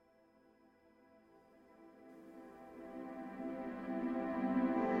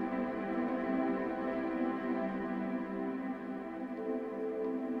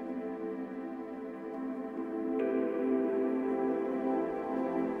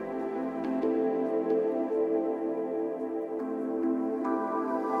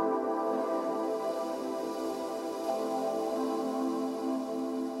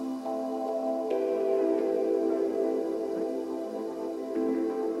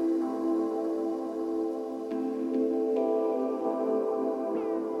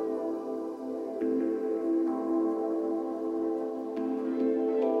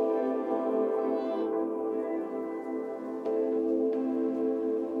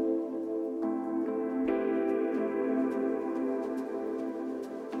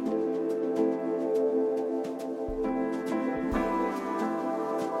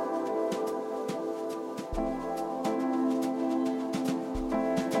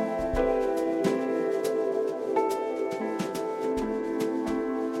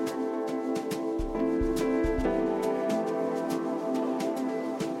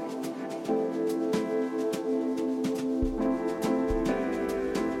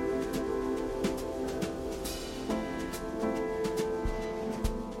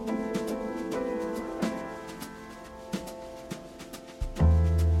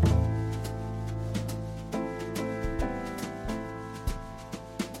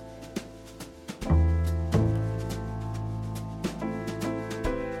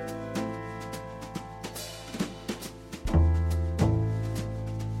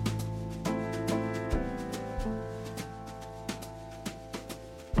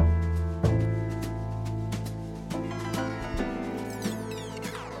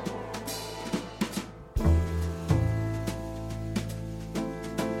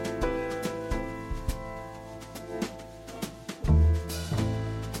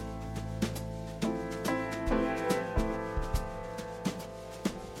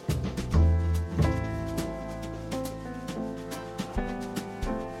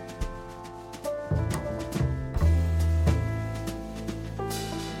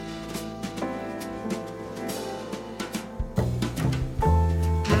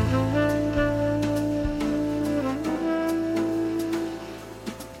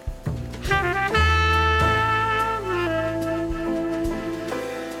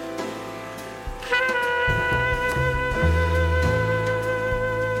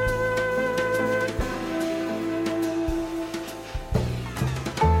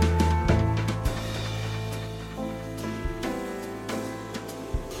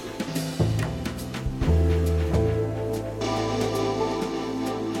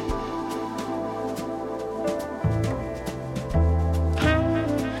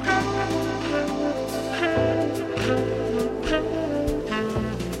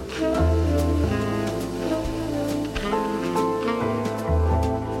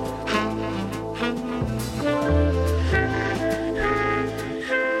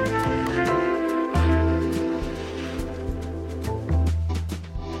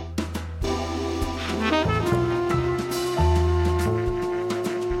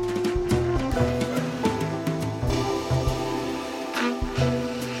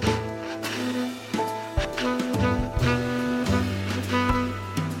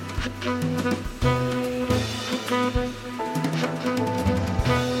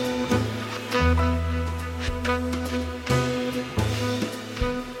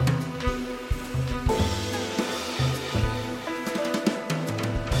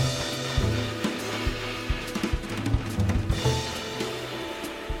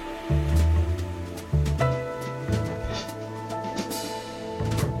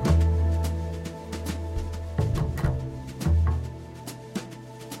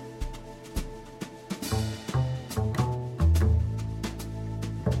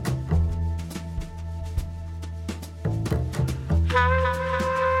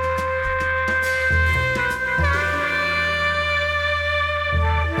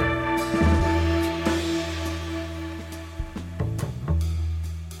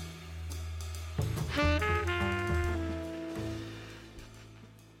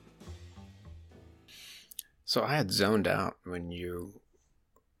 So I had zoned out when you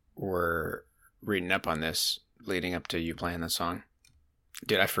were reading up on this, leading up to you playing the song.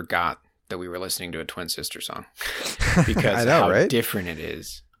 Dude, I forgot that we were listening to a Twin Sister song because I know, how right? different it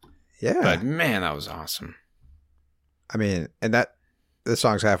is. Yeah. But man, that was awesome. I mean, and the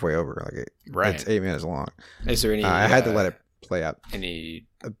song's halfway over. Like Right. It's 8 minutes long. Is there any? I had to let it play out. Any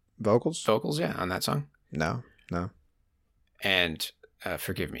Vocals? vocals? Yeah, on that song. No. And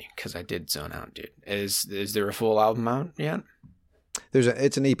forgive me because I did zone out, dude. Is there a full album out yet?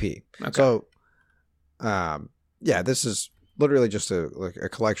 It's an EP. Okay. So, yeah, this is literally just a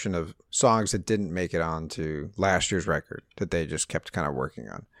collection of songs that didn't make it onto last year's record that they just kept kind of working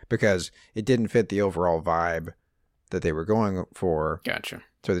on because it didn't fit the overall vibe that they were going for. Gotcha.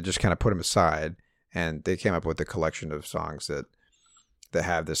 So they just kind of put them aside, and they came up with a collection of songs that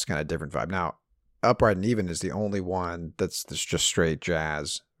have this kind of different vibe. Now, Upright and Even is the only one that's just straight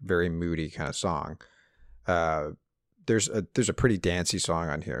jazz, very moody kind of song. There's a pretty dancey song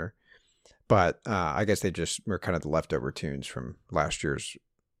on here, but I guess they just were kind of the leftover tunes from last year's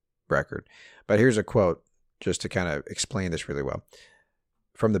record. But here's a quote just to kind of explain this really well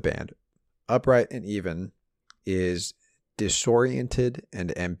from the band. Upright and Even is disoriented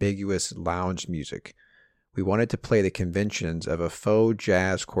and ambiguous lounge music. We wanted to play the conventions of a faux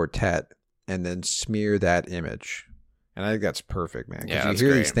jazz quartet and then smear that image. And I think that's perfect, man. Yeah, Because that's you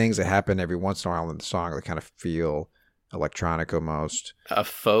hear great. these things that happen every once in a while in the song that kind of feel electronic almost. A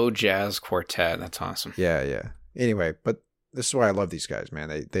faux jazz quartet. That's awesome. Yeah. Anyway, but this is why I love these guys,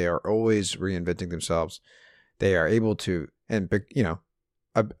 man. They are always reinventing themselves. They are able to, and you know,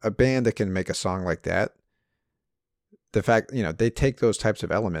 a band that can make a song like that. The fact, you know, they take those types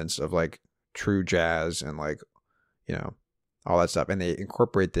of elements of like true jazz and like, you know, all that stuff, and they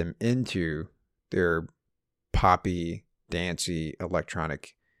incorporate them into their poppy, dancey,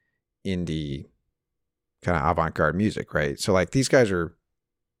 electronic, indie kind of avant-garde music, right? So like these guys are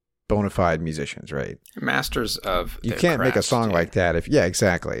bona fide musicians, right? Masters of You their can't make a craft, song dude. like that yeah,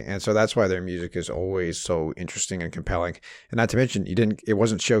 exactly. And so that's why their music is always so interesting and compelling. And not to mention, it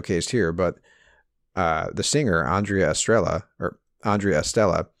wasn't showcased here, but the singer Andrea Estella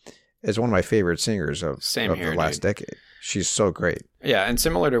is one of my favorite singers of Same here, the last dude. decade. She's so great. Yeah, and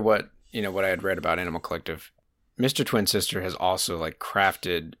similar to what I had read about Animal Collective, Mr. Twin Sister has also like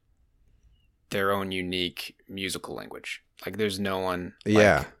crafted their own unique musical language. Like there's no one like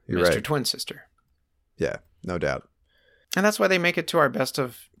Yeah, you're Mr. right. Twin Sister. Yeah, no doubt. And that's why they make it to our best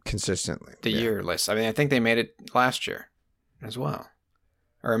of Consistently. the Yeah. year list. I mean, I think they made it last year as well.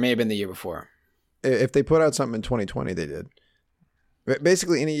 Or it may have been the year before. If they put out something in 2020, they did. But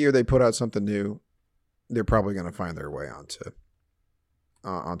basically, any year they put out something new, they're probably going to find their way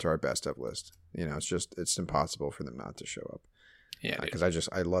onto our best of list. You know, it's impossible for them not to show up. Yeah, dude. Because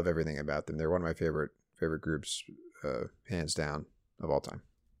I love everything about them. They're one of my favorite groups, hands down, of all time.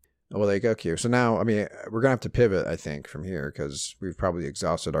 Well, there you go, Q. So now, I mean, we're gonna have to pivot, I think, from here because we've probably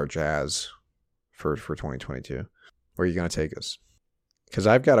exhausted our jazz for 2022. Where are you gonna take us? Because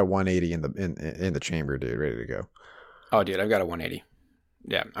I've got a 180 in the chamber, dude, ready to go. Oh, dude, I've got a 180.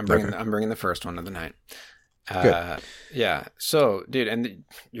 Yeah, I'm bringing the first one of the night. Good. Yeah. So, dude, and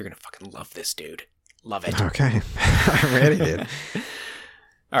you're gonna fucking love this, dude. Love it. Okay, I'm ready, dude.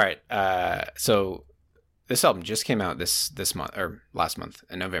 All right. So this album just came out this month or last month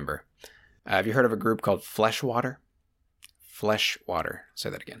in November. Have you heard of a group called Fleshwater? Fleshwater. Say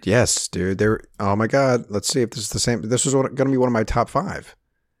that again. Yes, dude. Oh my God. Let's see if this is the same. This is going to be one of my top 5.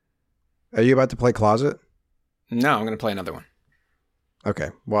 Are you about to play Closet? No, I'm gonna play another one.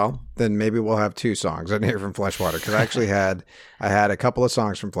 Okay, well, then maybe we'll have 2 songs in here from Fleshwater because I actually had a couple of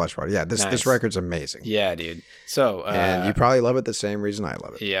songs from Fleshwater. Yeah, this Nice. record's amazing. Yeah, dude. So And you probably love it the same reason I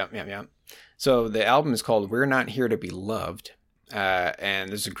love it. Yeah. So the album is called "We're Not Here to Be Loved," and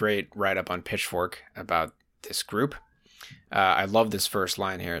there's a great write-up on Pitchfork about this group. I love this first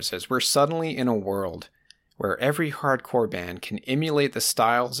line here. It says, "We're suddenly in a world where every hardcore band can emulate the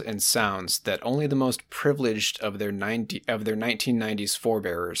styles and sounds that only the most privileged of their 1990s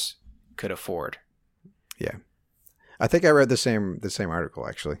forebears could afford." Yeah, I think I read the same article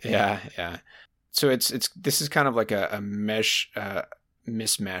actually. Yeah. So this is kind of like a mishmash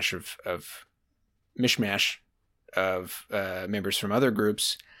of members from other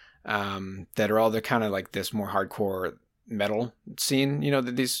groups that are all the kind of like this more hardcore metal scene,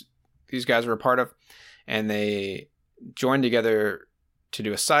 that these guys are a part of, and they joined together to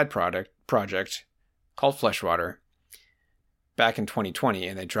do a side project called Fleshwater back in 2020,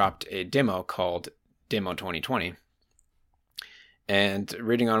 and they dropped a demo called Demo 2020. And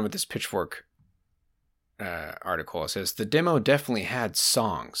reading on with this Pitchfork article, it says the demo definitely had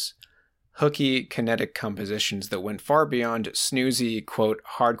songs, hooky, kinetic compositions that went far beyond snoozy, quote,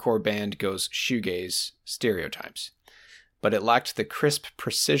 hardcore band goes shoegaze stereotypes. But it lacked the crisp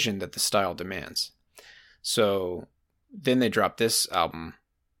precision that the style demands. So then they dropped this album,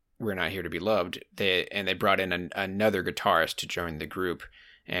 We're Not Here to Be Loved, they brought in another guitarist to join the group,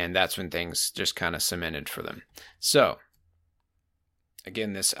 and that's when things just kind of cemented for them. So,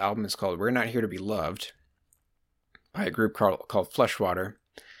 again, this album is called We're Not Here to Be Loved by a group called Fleshwater.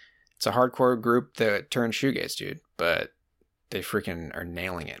 It's a hardcore group that turned shoegaze, dude, but they freaking are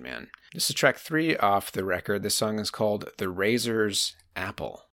nailing it, man. This is track 3 off the record. This song is called The Razor's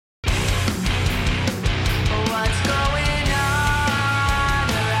Apple. What's going on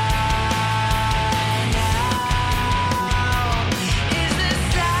right now? Is the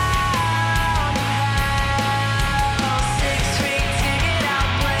sound of hell? 6-week ticket,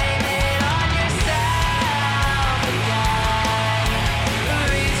 I'll blame it on yourself again.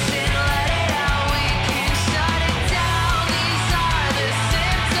 Reach and let it out, we can shut it down. These are the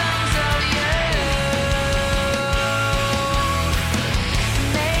symptoms of you.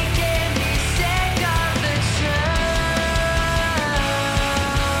 Making me sick of the truth.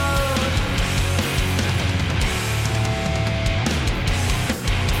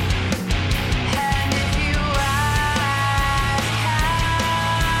 And if you ask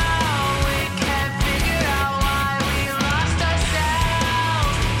how we can't figure out why we lost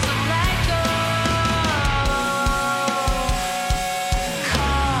ourselves, so let go.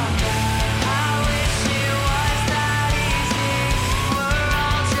 Calm down, I wish it was that easy. We're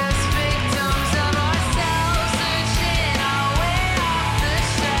all just victims of ourselves, searching our way off the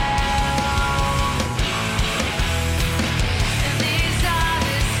shelf. And these are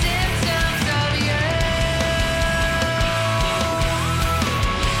the symptoms of you.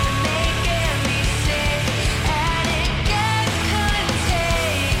 Making me sick, and it gets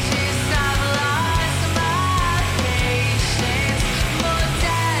contagious. I've lost my patience, more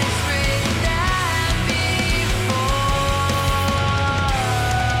desperate than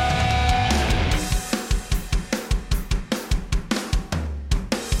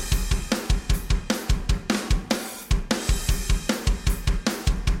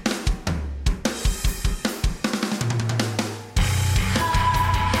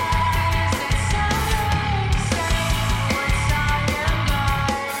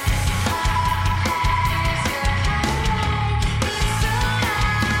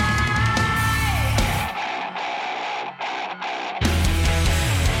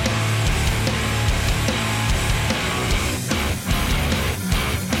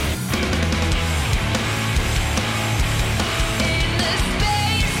in the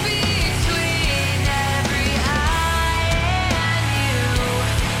space between every eye and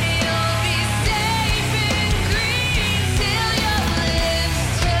you'll be safe and green till your lips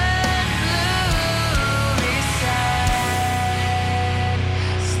turn blue. Reset,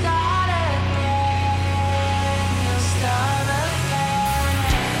 start again, you'll start again.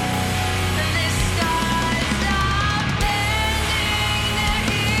 And this starts not bending to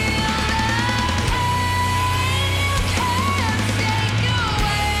heal the pain. You can't take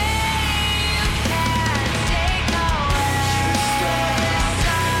away, you can't take away.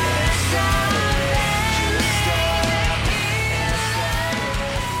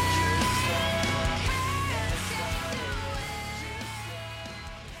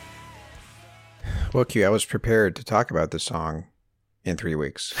 Well, Q, I was prepared to talk about this song in 3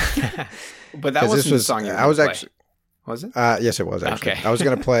 weeks. But that 'Cause wasn't this was- the song you were I was gonna play. actually- Was it? Yes, it was actually. Okay. I was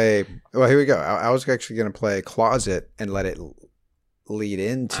going to play. Well, here we go. I was actually going to play Closet and let it lead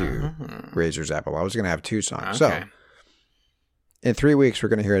into Razor's Apple. I was going to have 2 songs. Okay. So in 3 weeks, we're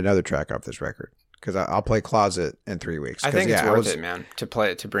going to hear another track off this record because I'll play Closet in 3 weeks. I 'Cause, think yeah, it's I worth was- it, man, to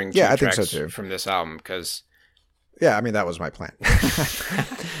play it, to bring Yeah, two I think so tracks too. from this album, because Yeah, I mean that was my plan.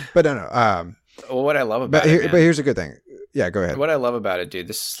 But no. what I love But about it, man, here's a good thing. Yeah, go ahead. what I love about it, dude,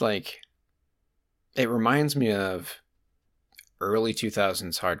 this is like, it reminds me of early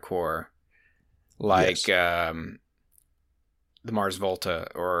 2000s hardcore, like the Mars Volta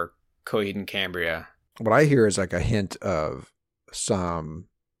or Coheed and Cambria. What I hear is like a hint of some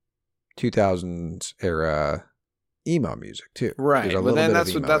 2000s era emo music too. Right. There's a Well, little then bit of that's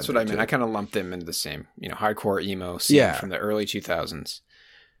emo what in I there, mean. too. I kind of lumped them into the same, hardcore emo scene Yeah. from the early 2000s.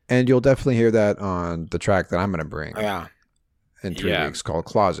 And you'll definitely hear that on the track that I'm going to bring Yeah, in 3 Yeah. weeks called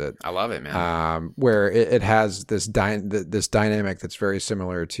Closet. I love it, man. Where it has this this dynamic that's very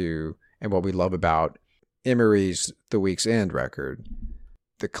similar to, and what we love about Emery's The Week's End record,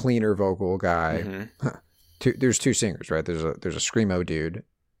 the cleaner vocal guy. Mhm. There's 2 singers, right? There's a screamo dude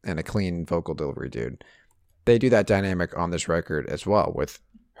and a clean vocal delivery dude. They do that dynamic on this record as well, with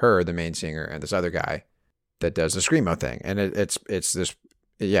her, the main singer, and this other guy that does the screamo thing, and it's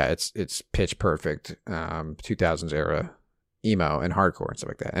pitch perfect 2000s era emo and hardcore and stuff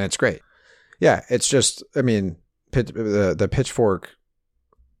like that, and it's great. Yeah, it's just, I mean, the Pitchfork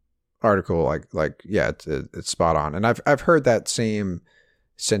article, it's spot on, and I've heard that same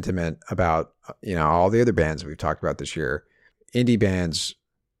sentiment about, you know, all the other bands we've talked about this year. Indie bands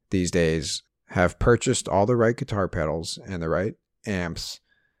these days have purchased all the right guitar pedals and the right amps,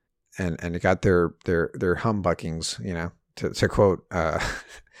 and got their humbuckings, you know, to quote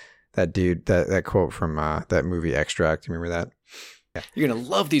that dude, that quote from that movie Extract. You remember that? Yeah. You're gonna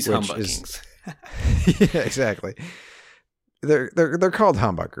love these humbuckings. Yeah, exactly. They're called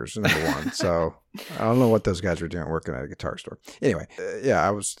humbuckers, number one. So I don't know what those guys were doing working at a guitar store. Anyway,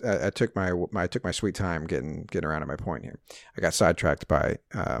 I took my sweet time getting around to my point here. I got sidetracked by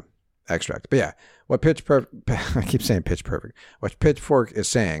Extract. But yeah, I keep saying Pitch Perfect. What Pitchfork is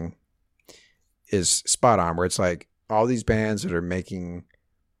saying is spot on, where it's like all these bands that are making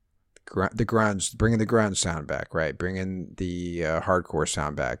the grunge, bringing the grunge sound back, right? Bringing the hardcore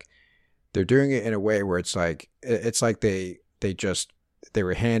sound back. They're doing it in a way where it's like they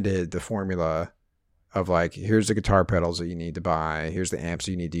were handed the formula of like, here's the guitar pedals that you need to buy, here's the amps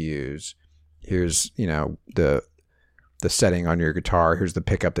you need to use, here's, you know, the setting on your guitar, here's the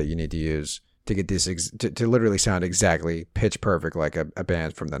pickup that you need to use to get this to literally sound exactly pitch perfect like a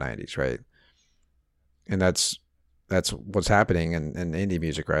band from the 90s, right? And that's what's happening in indie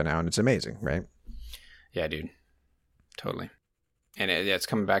music right now, and it's amazing, right? Yeah, dude, totally. And it's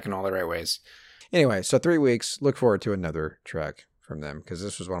coming back in all the right ways. Anyway, so 3 weeks. Look forward to another track from them, because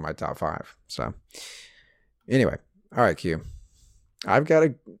this was one of my top 5. So anyway, all right, Q. I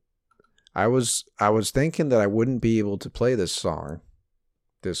was thinking that I wouldn't be able to play this song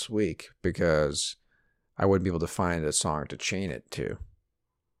this week because I wouldn't be able to find a song to chain it to.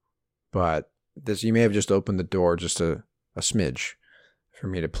 But you may have just opened the door just a smidge for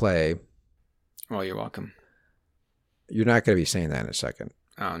me to play. Well, you're welcome. You're not going to be saying that in a second.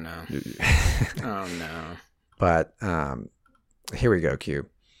 Oh, no. Oh, no. But here we go, Q.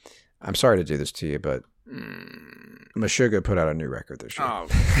 I'm sorry to do this to you, but Meshuggah put out a new record this year. Oh,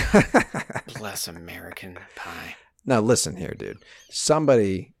 bless American Pie. Now, listen here, dude.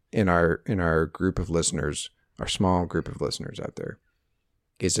 Somebody in our group of listeners, our small group of listeners out there,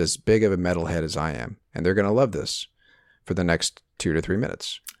 is as big of a metalhead as I am, and they're going to love this for the next 2 to 3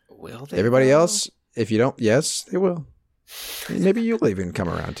 minutes. Will they? Everybody else, if you don't, yes, they will. Maybe you'll even come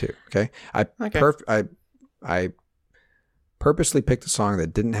around too. Okay. I purposely picked a song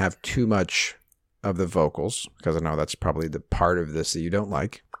that didn't have too much of the vocals, because I know that's probably the part of this that you don't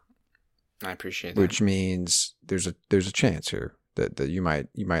like. I appreciate that. Which means there's a chance here that you might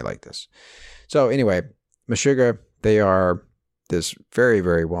like this. So anyway, Meshuggah, they are this very,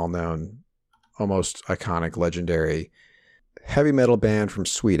 very well-known, almost iconic, legendary heavy metal band from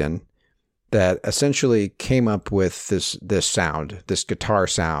Sweden that essentially came up with this sound, this guitar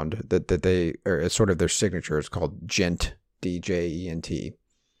sound that they, or it's sort of their signature. It's called Djent, D-J-E-N-T.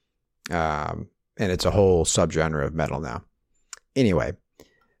 And it's a whole subgenre of metal now. Anyway,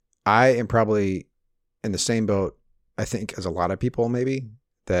 I am probably in the same boat, I think, as a lot of people maybe,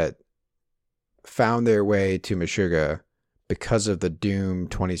 that found their way to Meshuggah because of the Doom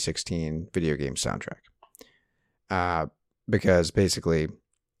 2016 video game soundtrack. Because basically,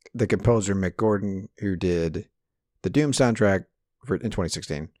 the composer Mick Gordon, who did the Doom soundtrack in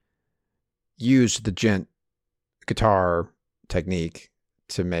 2016, used the Djent guitar technique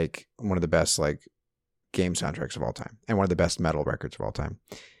to make one of the best game soundtracks of all time and one of the best metal records of all time.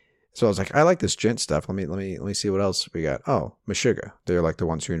 So I was like, I like this Djent stuff. Let me see what else we got. Oh, Meshuggah. They're like the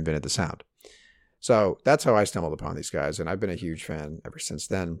ones who invented the sound. So that's how I stumbled upon these guys, and I've been a huge fan ever since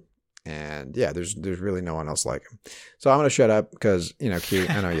then. And yeah, there's really no one else like him. So I'm gonna shut up because, you know, Q,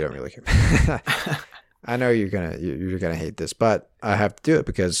 I know you don't really care. I know you're gonna hate this, but I have to do it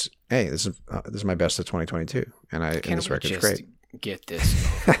because hey, this is my best of 2022, and this record's great. Get this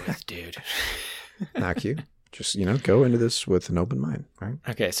over with, dude. Now, Q, just go into this with an open mind, right?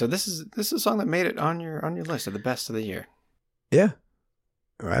 Okay, so this is a song that made it on your list of the best of the year. Yeah,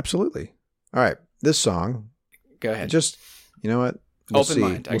 absolutely. All right, this song. Go ahead. Just, you know what? Open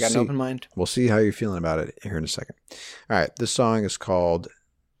mind. I got an open mind. We'll see how you're feeling about it here in a second. All right, this song is called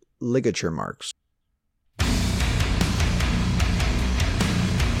Ligature Marks.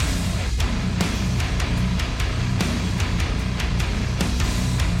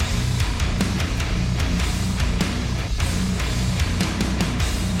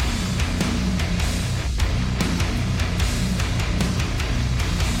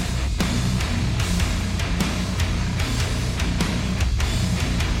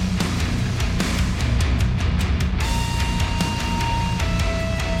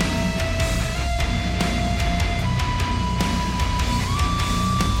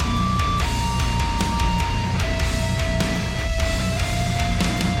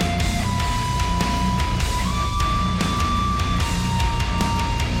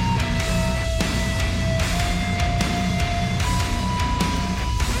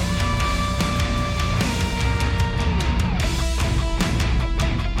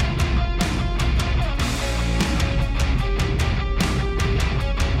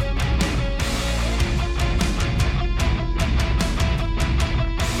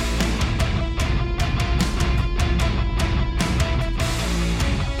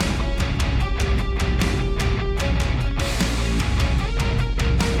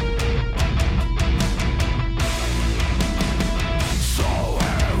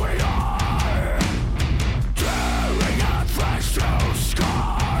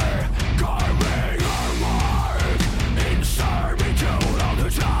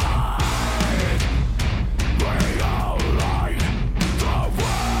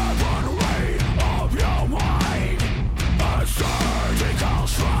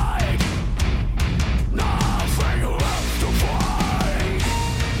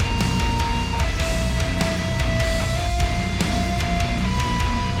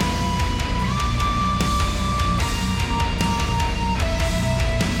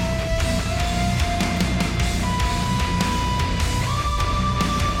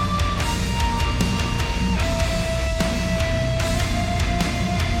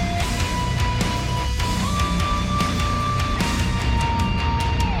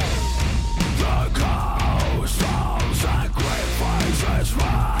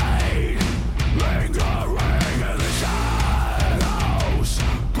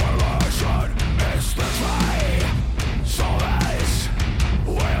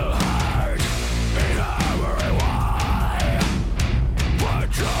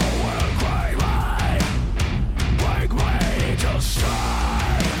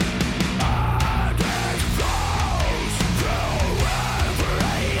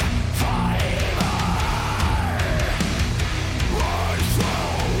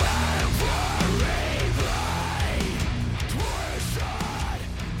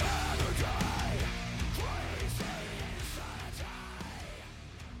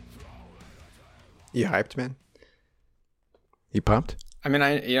 You hyped, man? You pumped? I mean,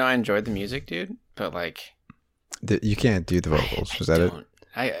 I enjoyed the music, dude, but like, You can't do the vocals. Was that it?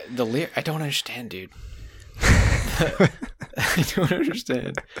 I don't understand, dude. I don't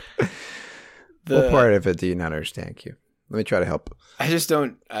understand. What part of it do you not understand, Q? Let me try to help. I just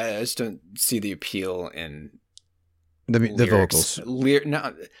don't see the appeal in The lyrics. vocals.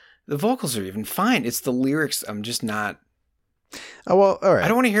 No, the vocals are even fine. It's the lyrics. I'm just not. Oh, well, all right. I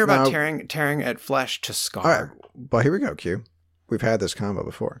don't want to hear about Now- tearing at flesh to scar. All right. Well, here we go, Q. We've had this combo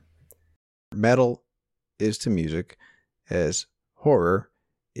before. Metal is to music as horror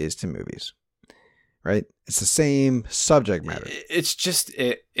is to movies. Right? It's the same subject matter. It's just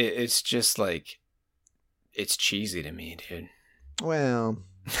it's just like it's cheesy to me, dude. Well,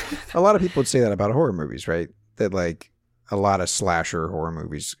 a lot of people would say that about horror movies, right? That like a lot of slasher horror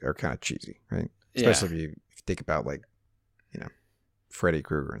movies are kind of cheesy, right? Especially if you think about like, Freddy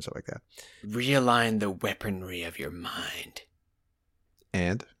Krueger and stuff like that. Realign the weaponry of your mind.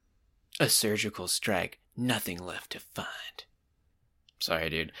 And A surgical strike, nothing left to find. Sorry,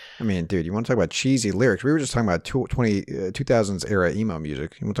 dude. I mean, dude, you want to talk about cheesy lyrics? We were just talking about 2000s era emo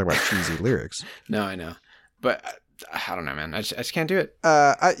music. You want to talk about cheesy lyrics? No, I know, but I don't know, man. I just can't do it.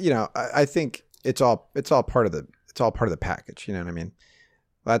 I think it's all part of the package. You know what I mean?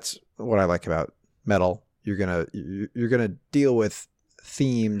 That's what I like about metal. You're gonna deal with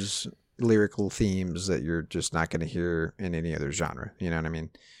themes, lyrical themes that you're just not gonna hear in any other genre. You know what I mean?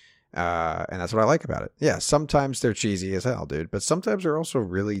 And that's what I like about it. Yeah, sometimes they're cheesy as hell, dude, but sometimes they're also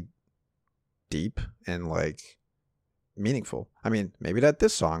really deep and like meaningful. I mean, maybe not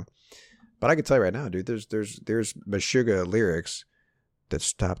this song, but I can tell you right now, dude, there's Meshuggah lyrics that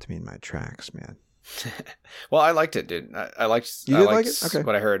stopped me in my tracks, man. Well, I liked it, dude. I liked. You I did liked like it? Okay.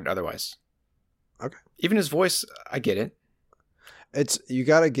 what I heard. Otherwise, Okay. Even his voice, I get it. It's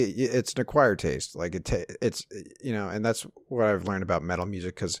an acquired taste. Like it's and that's what I've learned about metal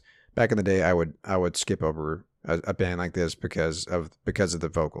music. Because back in the day, I would skip over a band like this because of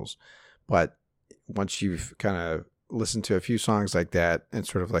the vocals. But once you've kind of listened to a few songs like that and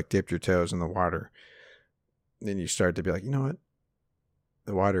sort of like dipped your toes in the water, then you start to be like, you know what,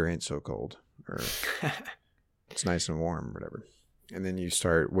 the water ain't so cold, or it's nice and warm, or whatever. And then you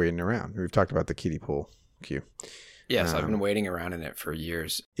start waiting around. We've talked about the kiddie pool, Q. Yes, I've been waiting around in it for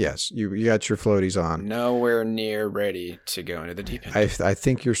years. Yes, you got your floaties on. Nowhere near ready to go into the deep end. I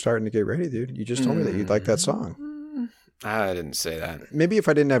think you're starting to get ready, dude. You just told me that you'd like that song. I didn't say that. Maybe if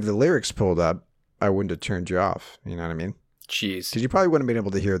I didn't have the lyrics pulled up, I wouldn't have turned you off. You know what I mean? Jeez. Because you probably wouldn't have been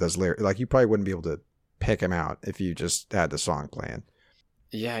able to hear those lyrics. Like, you probably wouldn't be able to pick them out if you just had the song playing.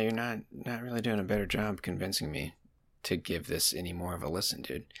 Yeah, you're not really doing a better job convincing me to give this any more of a listen,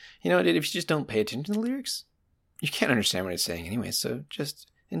 dude. You know, dude, if you just don't pay attention to the lyrics, you can't understand what it's saying anyway, so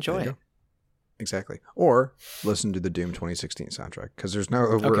just enjoy There you it. go. Exactly. Or listen to the Doom 2016 soundtrack, because there's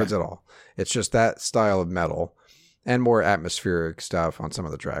no words at all. It's just that style of metal and more atmospheric stuff on some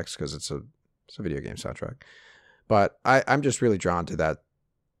of the tracks, because it's a video game soundtrack. But I'm just really drawn to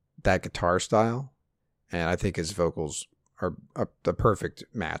that guitar style, and I think his vocals are the perfect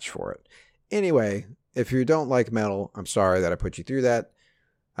match for it. Anyway, if you don't like metal, I'm sorry that I put you through that.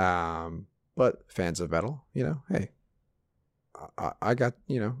 But fans of metal, hey, I got,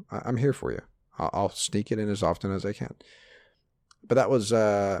 I'm here for you. I'll sneak it in as often as I can. But that was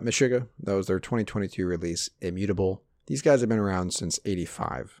Meshuggah. That was their 2022 release, Immutable. These guys have been around since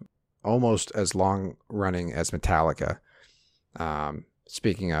 '85, almost as long running as Metallica.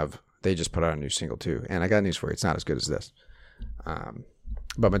 Speaking of, they just put out a new single too, and I got news for you. It's not as good as this.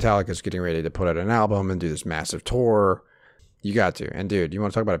 But Metallica's getting ready to put out an album and do this massive tour. You got to. And dude, you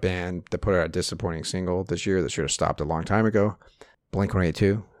want to talk about a band that put out a disappointing single this year that should have stopped a long time ago?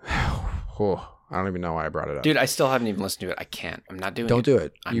 Blink-182. Oh, I don't even know why I brought it up. Dude, I still haven't even listened to it. I can't. I'm not doing it. Don't do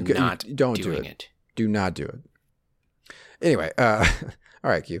it. I'm not don't doing do it. Do not do it. Anyway, all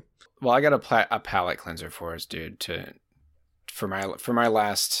right, Q. Well, I got a palate cleanser for us, dude, for my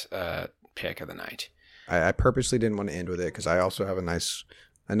last pick of the night. I purposely didn't want to end with it because I also have a nice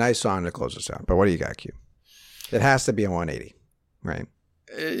song to close us out. But what do you got, Q? It has to be a 180, right?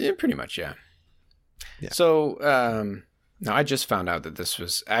 Yeah, pretty much, yeah. Yeah. So, now I just found out that this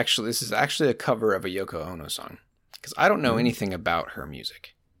is actually a cover of a Yoko Ono song, because I don't know anything about her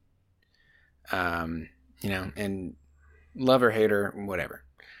music. And love or hate her, whatever.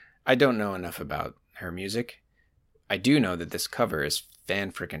 I don't know enough about her music. I do know that this cover is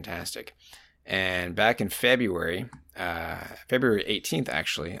fan-frickin-tastic. And back in February 18th,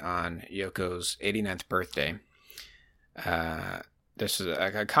 actually, on Yoko's 89th birthday, this is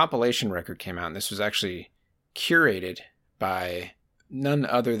a compilation record came out, and this was actually curated by none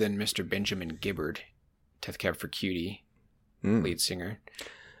other than Mr. Benjamin Gibbard, Death Cab for Cutie, lead singer,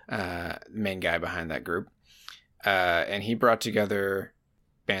 main guy behind that group. And he brought together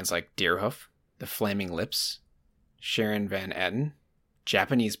bands like Deerhoof, The Flaming Lips, Sharon Van Etten,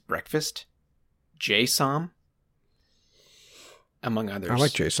 Japanese Breakfast, J-Som, among others. I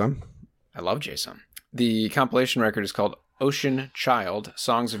like J-Som. I love J-Som. The compilation record is called Ocean Child,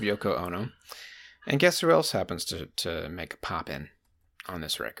 Songs of Yoko Ono. And guess who else happens to make a pop-in on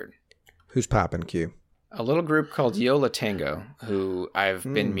this record? Who's poppin', Q? A little group called Yola Tango, who I've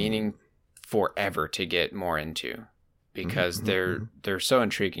been meaning forever to get more into because they're so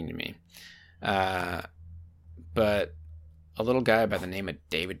intriguing to me. But a little guy by the name of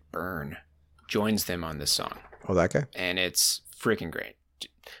David Byrne joins them on this song. Oh, that guy? And it's freaking great.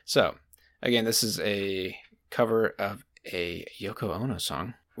 So, again, this is a cover of a Yoko Ono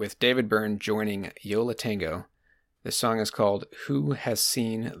song with David Byrne joining Yola Tango. This song is called Who Has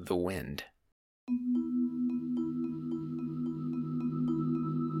Seen the Wind?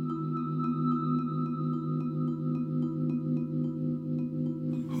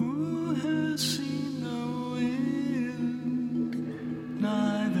 Who has seen the wind?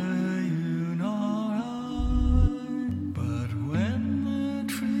 Neither you nor I. But when the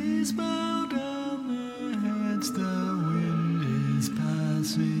trees bow down their heads, the wind is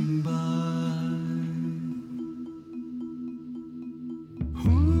passing by.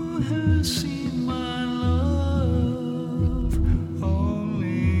 Who has seen my love?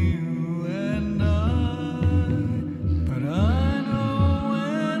 Only you and I. But I know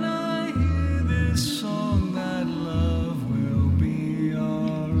when I hear this song that love will be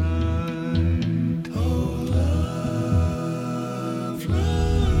alright. Oh, love,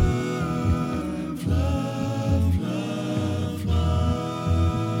 love, love, love,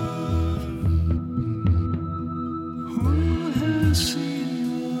 love. Who has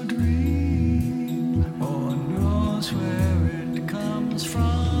seen your dream or knows where it comes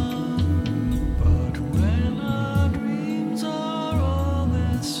from? But when our dreams are all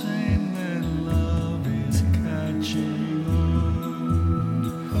the same, then love is catching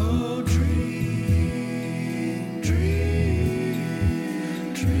on. Oh, dream,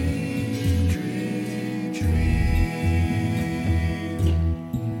 dream, dream, dream, dream.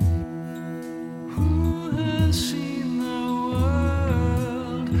 Who has seen the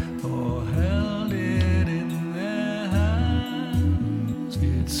world or held it in their hands?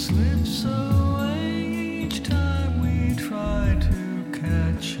 It slips away each time we try to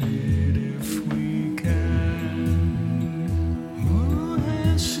catch it if we can. Who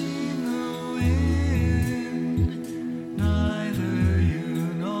has seen the wind? Neither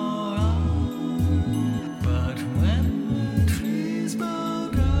you nor I. But when the trees bow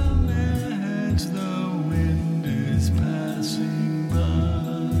down their heads, the wind is passing by.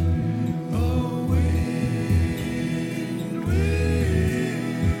 Oh, wind,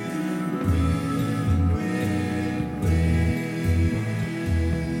 wind, wind, wind, wind.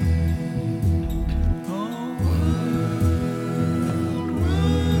 Oh, world,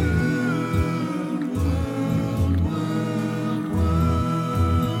 world, world, world,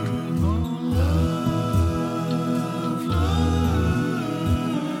 world. Oh, love,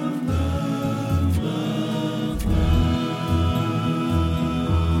 love, love, love,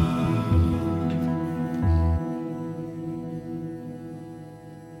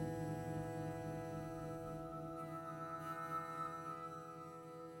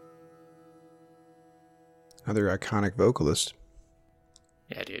 Another iconic vocalist.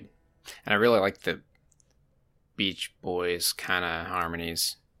 Yeah, dude. And I really like the Beach Boys kind of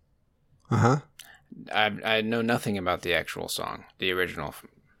harmonies. Uh-huh. I know nothing about the actual song, the original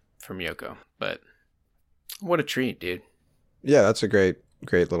from Yoko, but what a treat, dude. Yeah, that's a great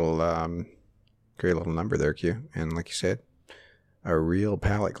little number there, Q. And like you said, a real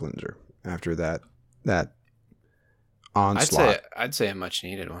palate cleanser after that onslaught I'd say a much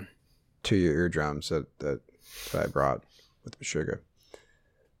needed one. to your eardrums that I brought with the sugar.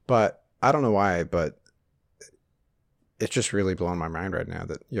 But I don't know why, but it's just really blowing my mind right now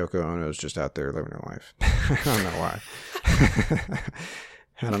that Yoko Ono is just out there living her life. I don't know why.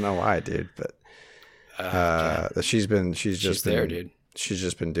 I don't know why, dude, but that she's just there, been, dude. She's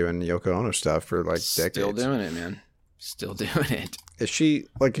just been doing Yoko Ono stuff for like decades. Still doing it, man. Still doing it. Has she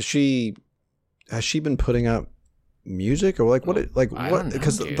been putting up music or like what? I don't know,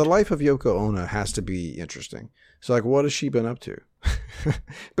 Because dude. the life of Yoko Ono has to be interesting. So like, what has she been up to?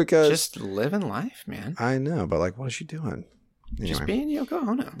 Because Just living life, man. I know, but like, what is she doing? Just Anyway, being Yoko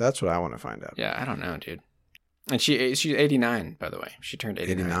Ono. that's what I want to find out. Yeah, I don't know, dude. And she's 89, by the way. She turned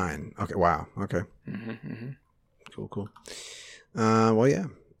 89. 89. Okay. Wow. Okay. Mm-hmm. Cool. Well, yeah.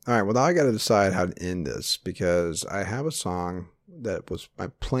 All right. Well, now I got to decide how to end this because I have a song that was my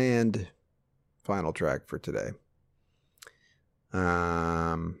planned final track for today.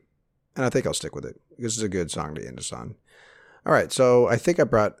 And I think I'll stick with it. This is a good song to end us on. All right. So I think I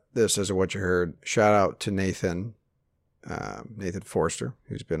brought this as a What You Heard. Shout out to Nathan Forster,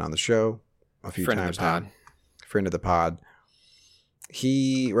 who's been on the show a few Friend of times the pod. now. Friend of the pod.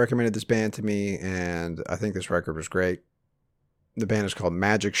 He recommended this band to me, and I think this record was great. The band is called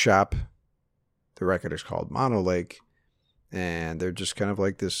Magic Shop. The record is called Mono Lake, and they're just kind of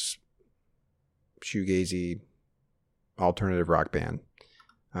like this shoegazy alternative rock band.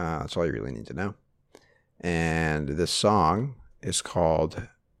 That's all you really need to know. And this song is called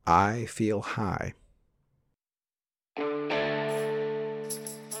I Feel High.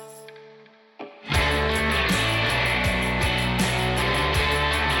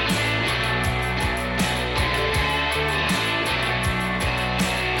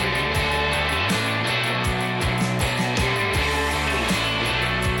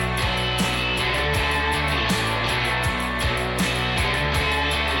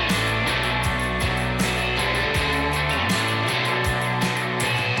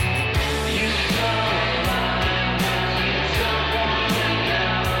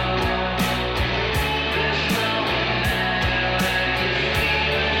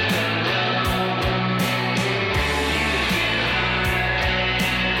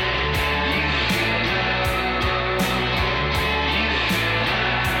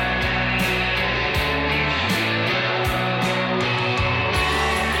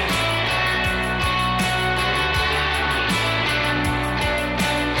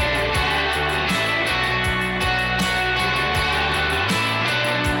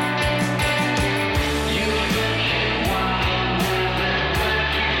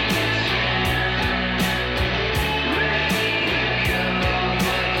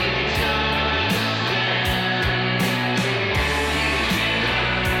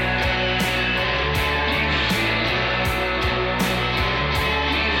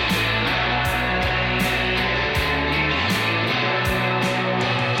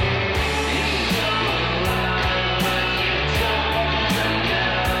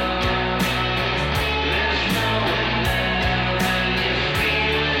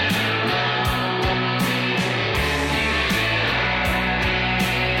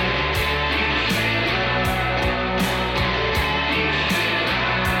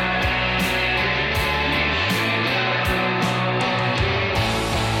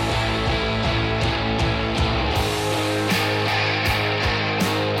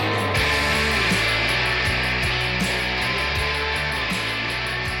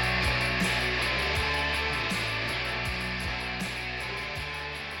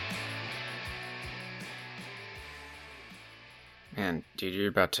 Man, dude, you're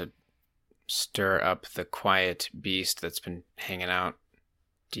about to stir up the quiet beast that's been hanging out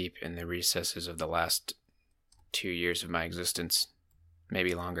deep in the recesses of the last 2 years of my existence,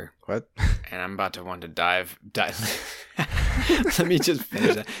 maybe longer. What? And I'm about to want to dive. Let me just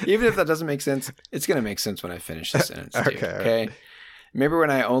finish that. Even if that doesn't make sense, it's going to make sense when I finish the sentence, dude. Okay. Remember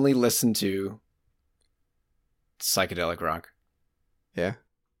when I only listened to psychedelic rock? Yeah.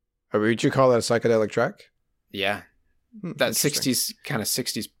 Or would you call that a psychedelic track? Yeah. That Interesting. 60s, kind of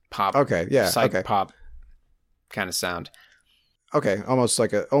 60s pop. Okay, yeah, Psych okay. pop kind of sound. Okay, almost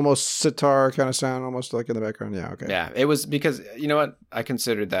like almost sitar kind of sound, almost like in the background. Yeah, okay. Yeah, it was because, you know what? I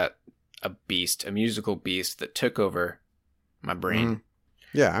considered that a beast, a musical beast that took over my brain.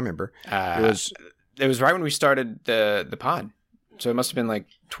 Yeah, I remember. It was right when we started the pod. So it must have been like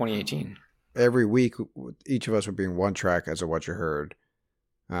 2018. Every week, each of us would bring one track as a What You Heard.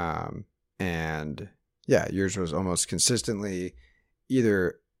 And yeah, yours was almost consistently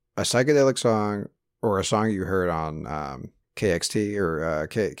either a psychedelic song or a song you heard on KXT or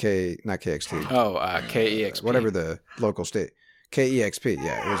not KXT. Oh, KEXP. Whatever the local state. KEXP,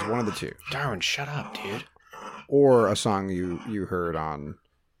 yeah, it was one of the two. Darwin, shut up, dude. Or a song you heard on,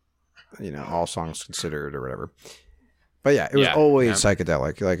 All Songs Considered or whatever. But yeah, it was Yeah, always yeah.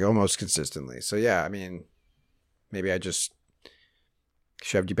 psychedelic, like almost consistently. So yeah, I mean, maybe I just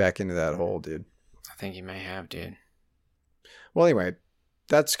shoved you back into that hole, dude. I think you may have, dude. Well, anyway,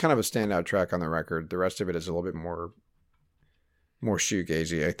 that's kind of a standout track on the record. The rest of it is a little bit more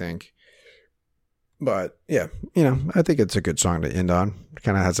shoegazy, I think. But yeah, I think it's a good song to end on. It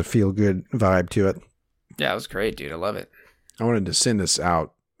kind of has a feel-good vibe to it. Yeah, it was great, dude. I love it. I wanted to send this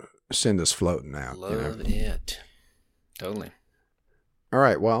floating out. Love it. Totally. All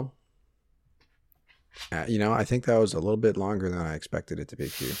right, well, I think that was a little bit longer than I expected it to be,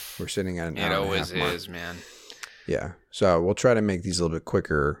 Q. We're sitting at an hour It and a always half mark. is, man. Yeah, so we'll try to make these a little bit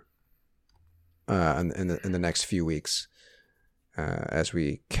quicker in the next few weeks as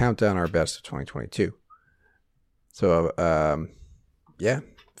we count down our best of 2022. So,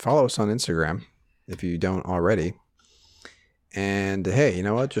 follow us on Instagram if you don't already. And hey, you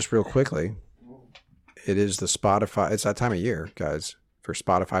know what? Just real quickly, it is the Spotify. It's that time of year, guys, for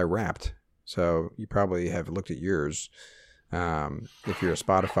Spotify Wrapped. So you probably have looked at yours if you're a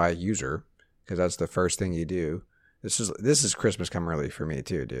Spotify user, because that's the first thing you do. This is Christmas come early for me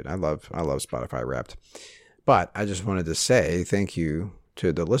too, dude. I love Spotify Wrapped. But I just wanted to say thank you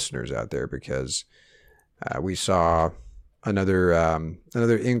to the listeners out there, because we saw another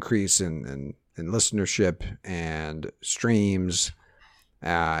increase in listenership and streams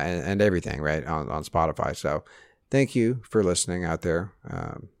and everything, right, on Spotify. So thank you for listening out there.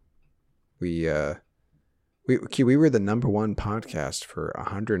 We were the number one podcast for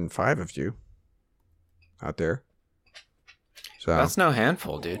 105 of you out there. So That's no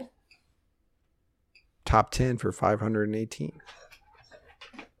handful, dude. top 10 for 518.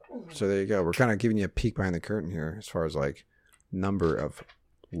 So there you go. We're kind of giving you a peek behind the curtain here as far as like number of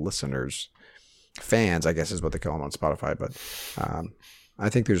listeners, fans, I guess is what they call them on Spotify. But I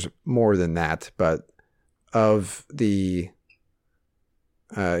think there's more than that. But of the,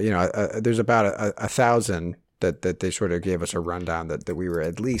 there's about 1,000 that they sort of gave us a rundown that we were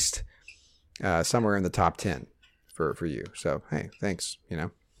at least somewhere in the top 10 for you. So, hey, thanks.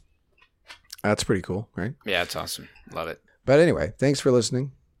 That's pretty cool, right? Yeah, it's awesome. Love it. But anyway, thanks for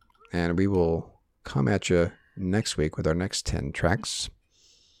listening. And we will come at you next week with our next 10 tracks.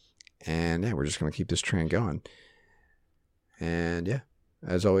 And yeah, we're just going to keep this train going. And yeah,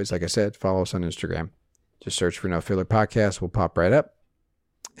 as always, like I said, follow us on Instagram. Just search for No Filler Podcast. We'll pop right up.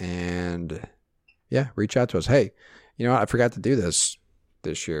 And yeah, reach out to us. Hey, you know what? I forgot to do this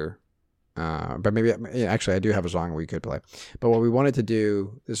year. But maybe, actually, I do have a song we could play. But what we wanted to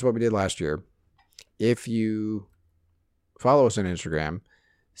do, this is what we did last year. If you follow us on Instagram,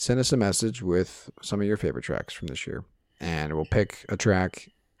 send us a message with some of your favorite tracks from this year. And we'll pick a track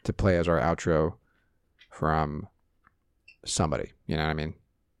to play as our outro from somebody. You know what I mean?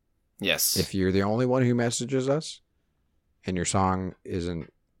 Yes. If you're the only one who messages us and your song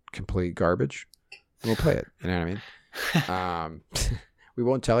isn't complete garbage, we'll play it. You know what I mean? We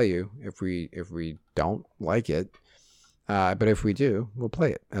won't tell you if we don't like it. But if we do, we'll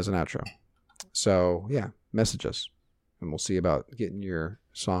play it as an outro. So yeah, message us and we'll see about getting your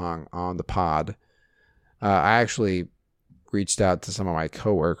song on the pod. I actually reached out to some of my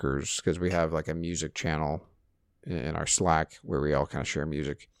coworkers because we have like a music channel in our Slack where we all kind of share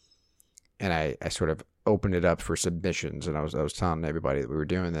music. And I sort of opened it up for submissions, and I was telling everybody that we were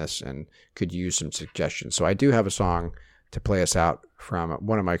doing this and could use some suggestions. So I do have a song to play us out from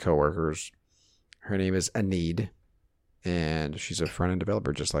one of my coworkers. Her name is Anid, and she's a front-end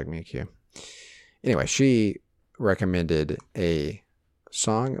developer just like me, Q. Anyway, she recommended a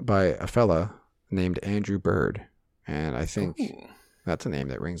song by a fella named Andrew Bird, and I think that's a name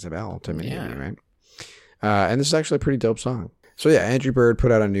that rings a bell to many of you, right? And this is actually a pretty dope song. So yeah, Andrew Bird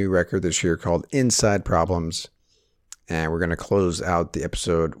put out a new record this year called Inside Problems, and we're going to close out the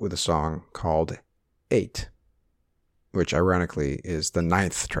episode with a song called 8, which ironically is the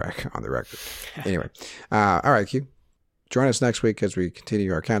 9th track on the record. Anyway, all right, Q. Join us next week as we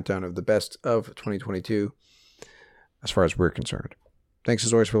continue our countdown of the best of 2022 as far as we're concerned. Thanks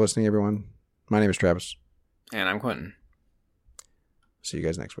as always for listening, everyone. My name is Travis. And I'm Quentin. See you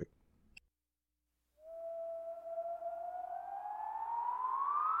guys next week.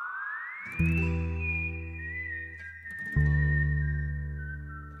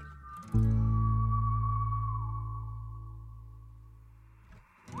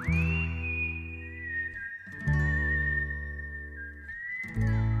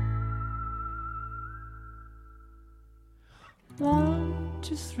 One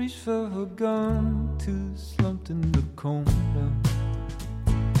just reached for her gun, two slumped in the corner.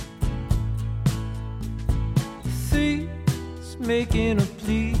 Three's making a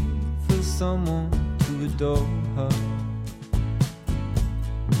plea for someone to adore her.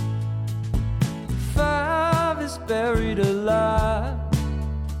 buried alive.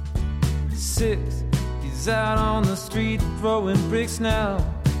 6, he's out on the street throwing bricks now.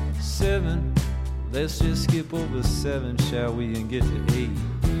 7, let's just skip over 7, shall we, and get to 8.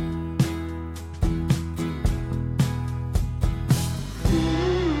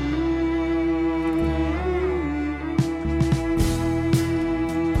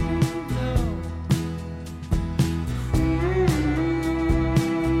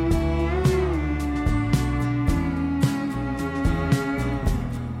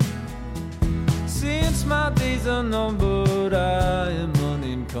 Numbered, I am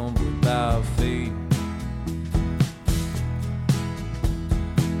unencumbered by fate.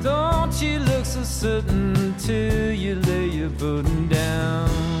 Don't you look so certain till you lay your burden down.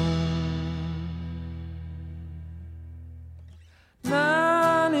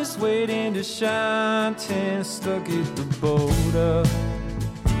 9 is waiting to shine, 10 stuck at the border.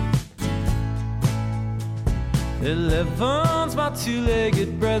 11's my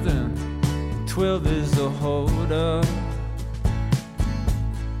two-legged brethren, 12 is the holder.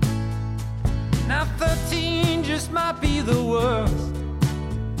 Now 13 just might be the worst.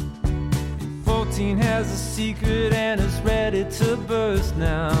 14 has a secret and is ready to burst.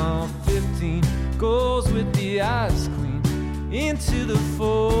 Now 15 goes with the ice queen into the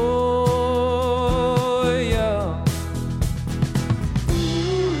foyer.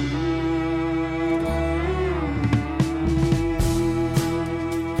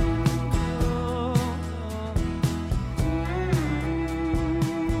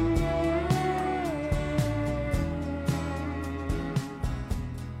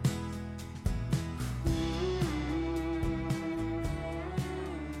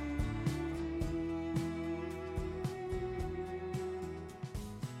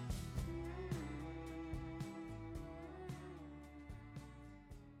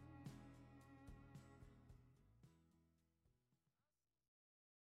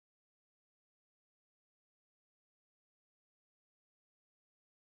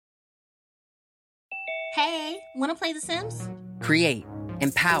 Hey, wanna play The Sims? Create,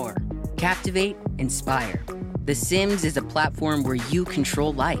 empower, captivate, inspire. The Sims is a platform where you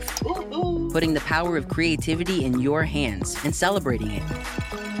control life, putting the power of creativity in your hands and celebrating it.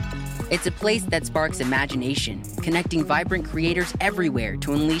 It's a place that sparks imagination, connecting vibrant creators everywhere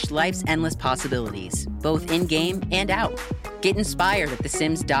to unleash life's endless possibilities, both in-game and out. Get inspired at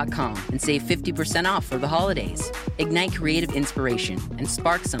thesims.com and save 50% off for the holidays. Ignite creative inspiration and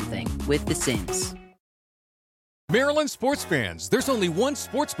spark something with The Sims. Maryland sports fans, there's only one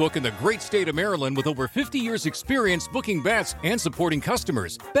sports book in the great state of Maryland with over 50 years experience booking bets and supporting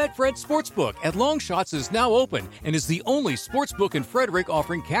customers. Betfred Sportsbook at Longshots is now open and is the only sports book in Frederick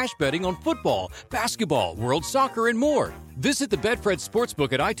offering cash betting on football, basketball, world soccer, and more. Visit the Betfred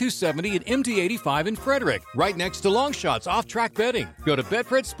Sportsbook at I-270 and MD-85 in Frederick, right next to Longshots off-track betting. Go to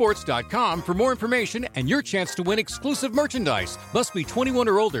betfredsports.com for more information and your chance to win exclusive merchandise. Must be 21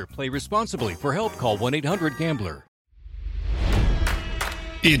 or older. Play responsibly. For help, call 1-800-GAMBLER.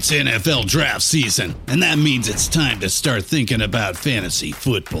 It's NFL draft season, and that means it's time to start thinking about fantasy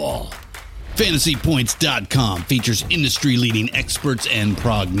football. FantasyPoints.com features industry-leading experts and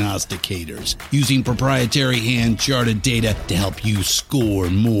prognosticators using proprietary hand-charted data to help you score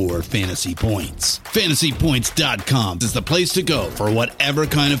more fantasy points. FantasyPoints.com is the place to go for whatever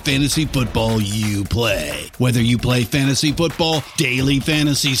kind of fantasy football you play. Whether you play fantasy football, daily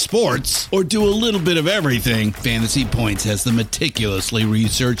fantasy sports, or do a little bit of everything, Fantasy Points has the meticulously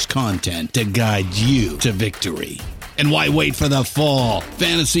researched content to guide you to victory. And why wait for the fall?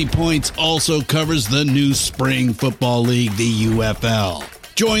 Fantasy Points also covers the new spring football league, the UFL.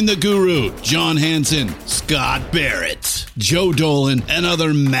 Join the guru, John Hansen, Scott Barrett, Joe Dolan, and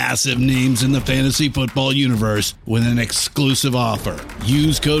other massive names in the fantasy football universe with an exclusive offer.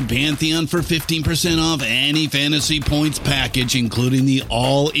 Use code Pantheon for 15% off any Fantasy Points package, including the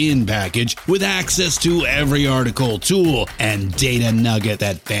all-in package, with access to every article, tool, and data nugget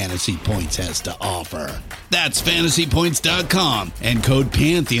that Fantasy Points has to offer. That's FantasyPoints.com and code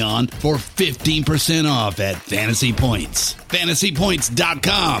Pantheon for 15% off at Fantasy Points.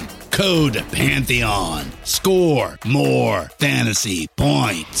 FantasyPoints.com, code Pantheon. Score more fantasy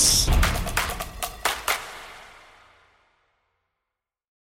points.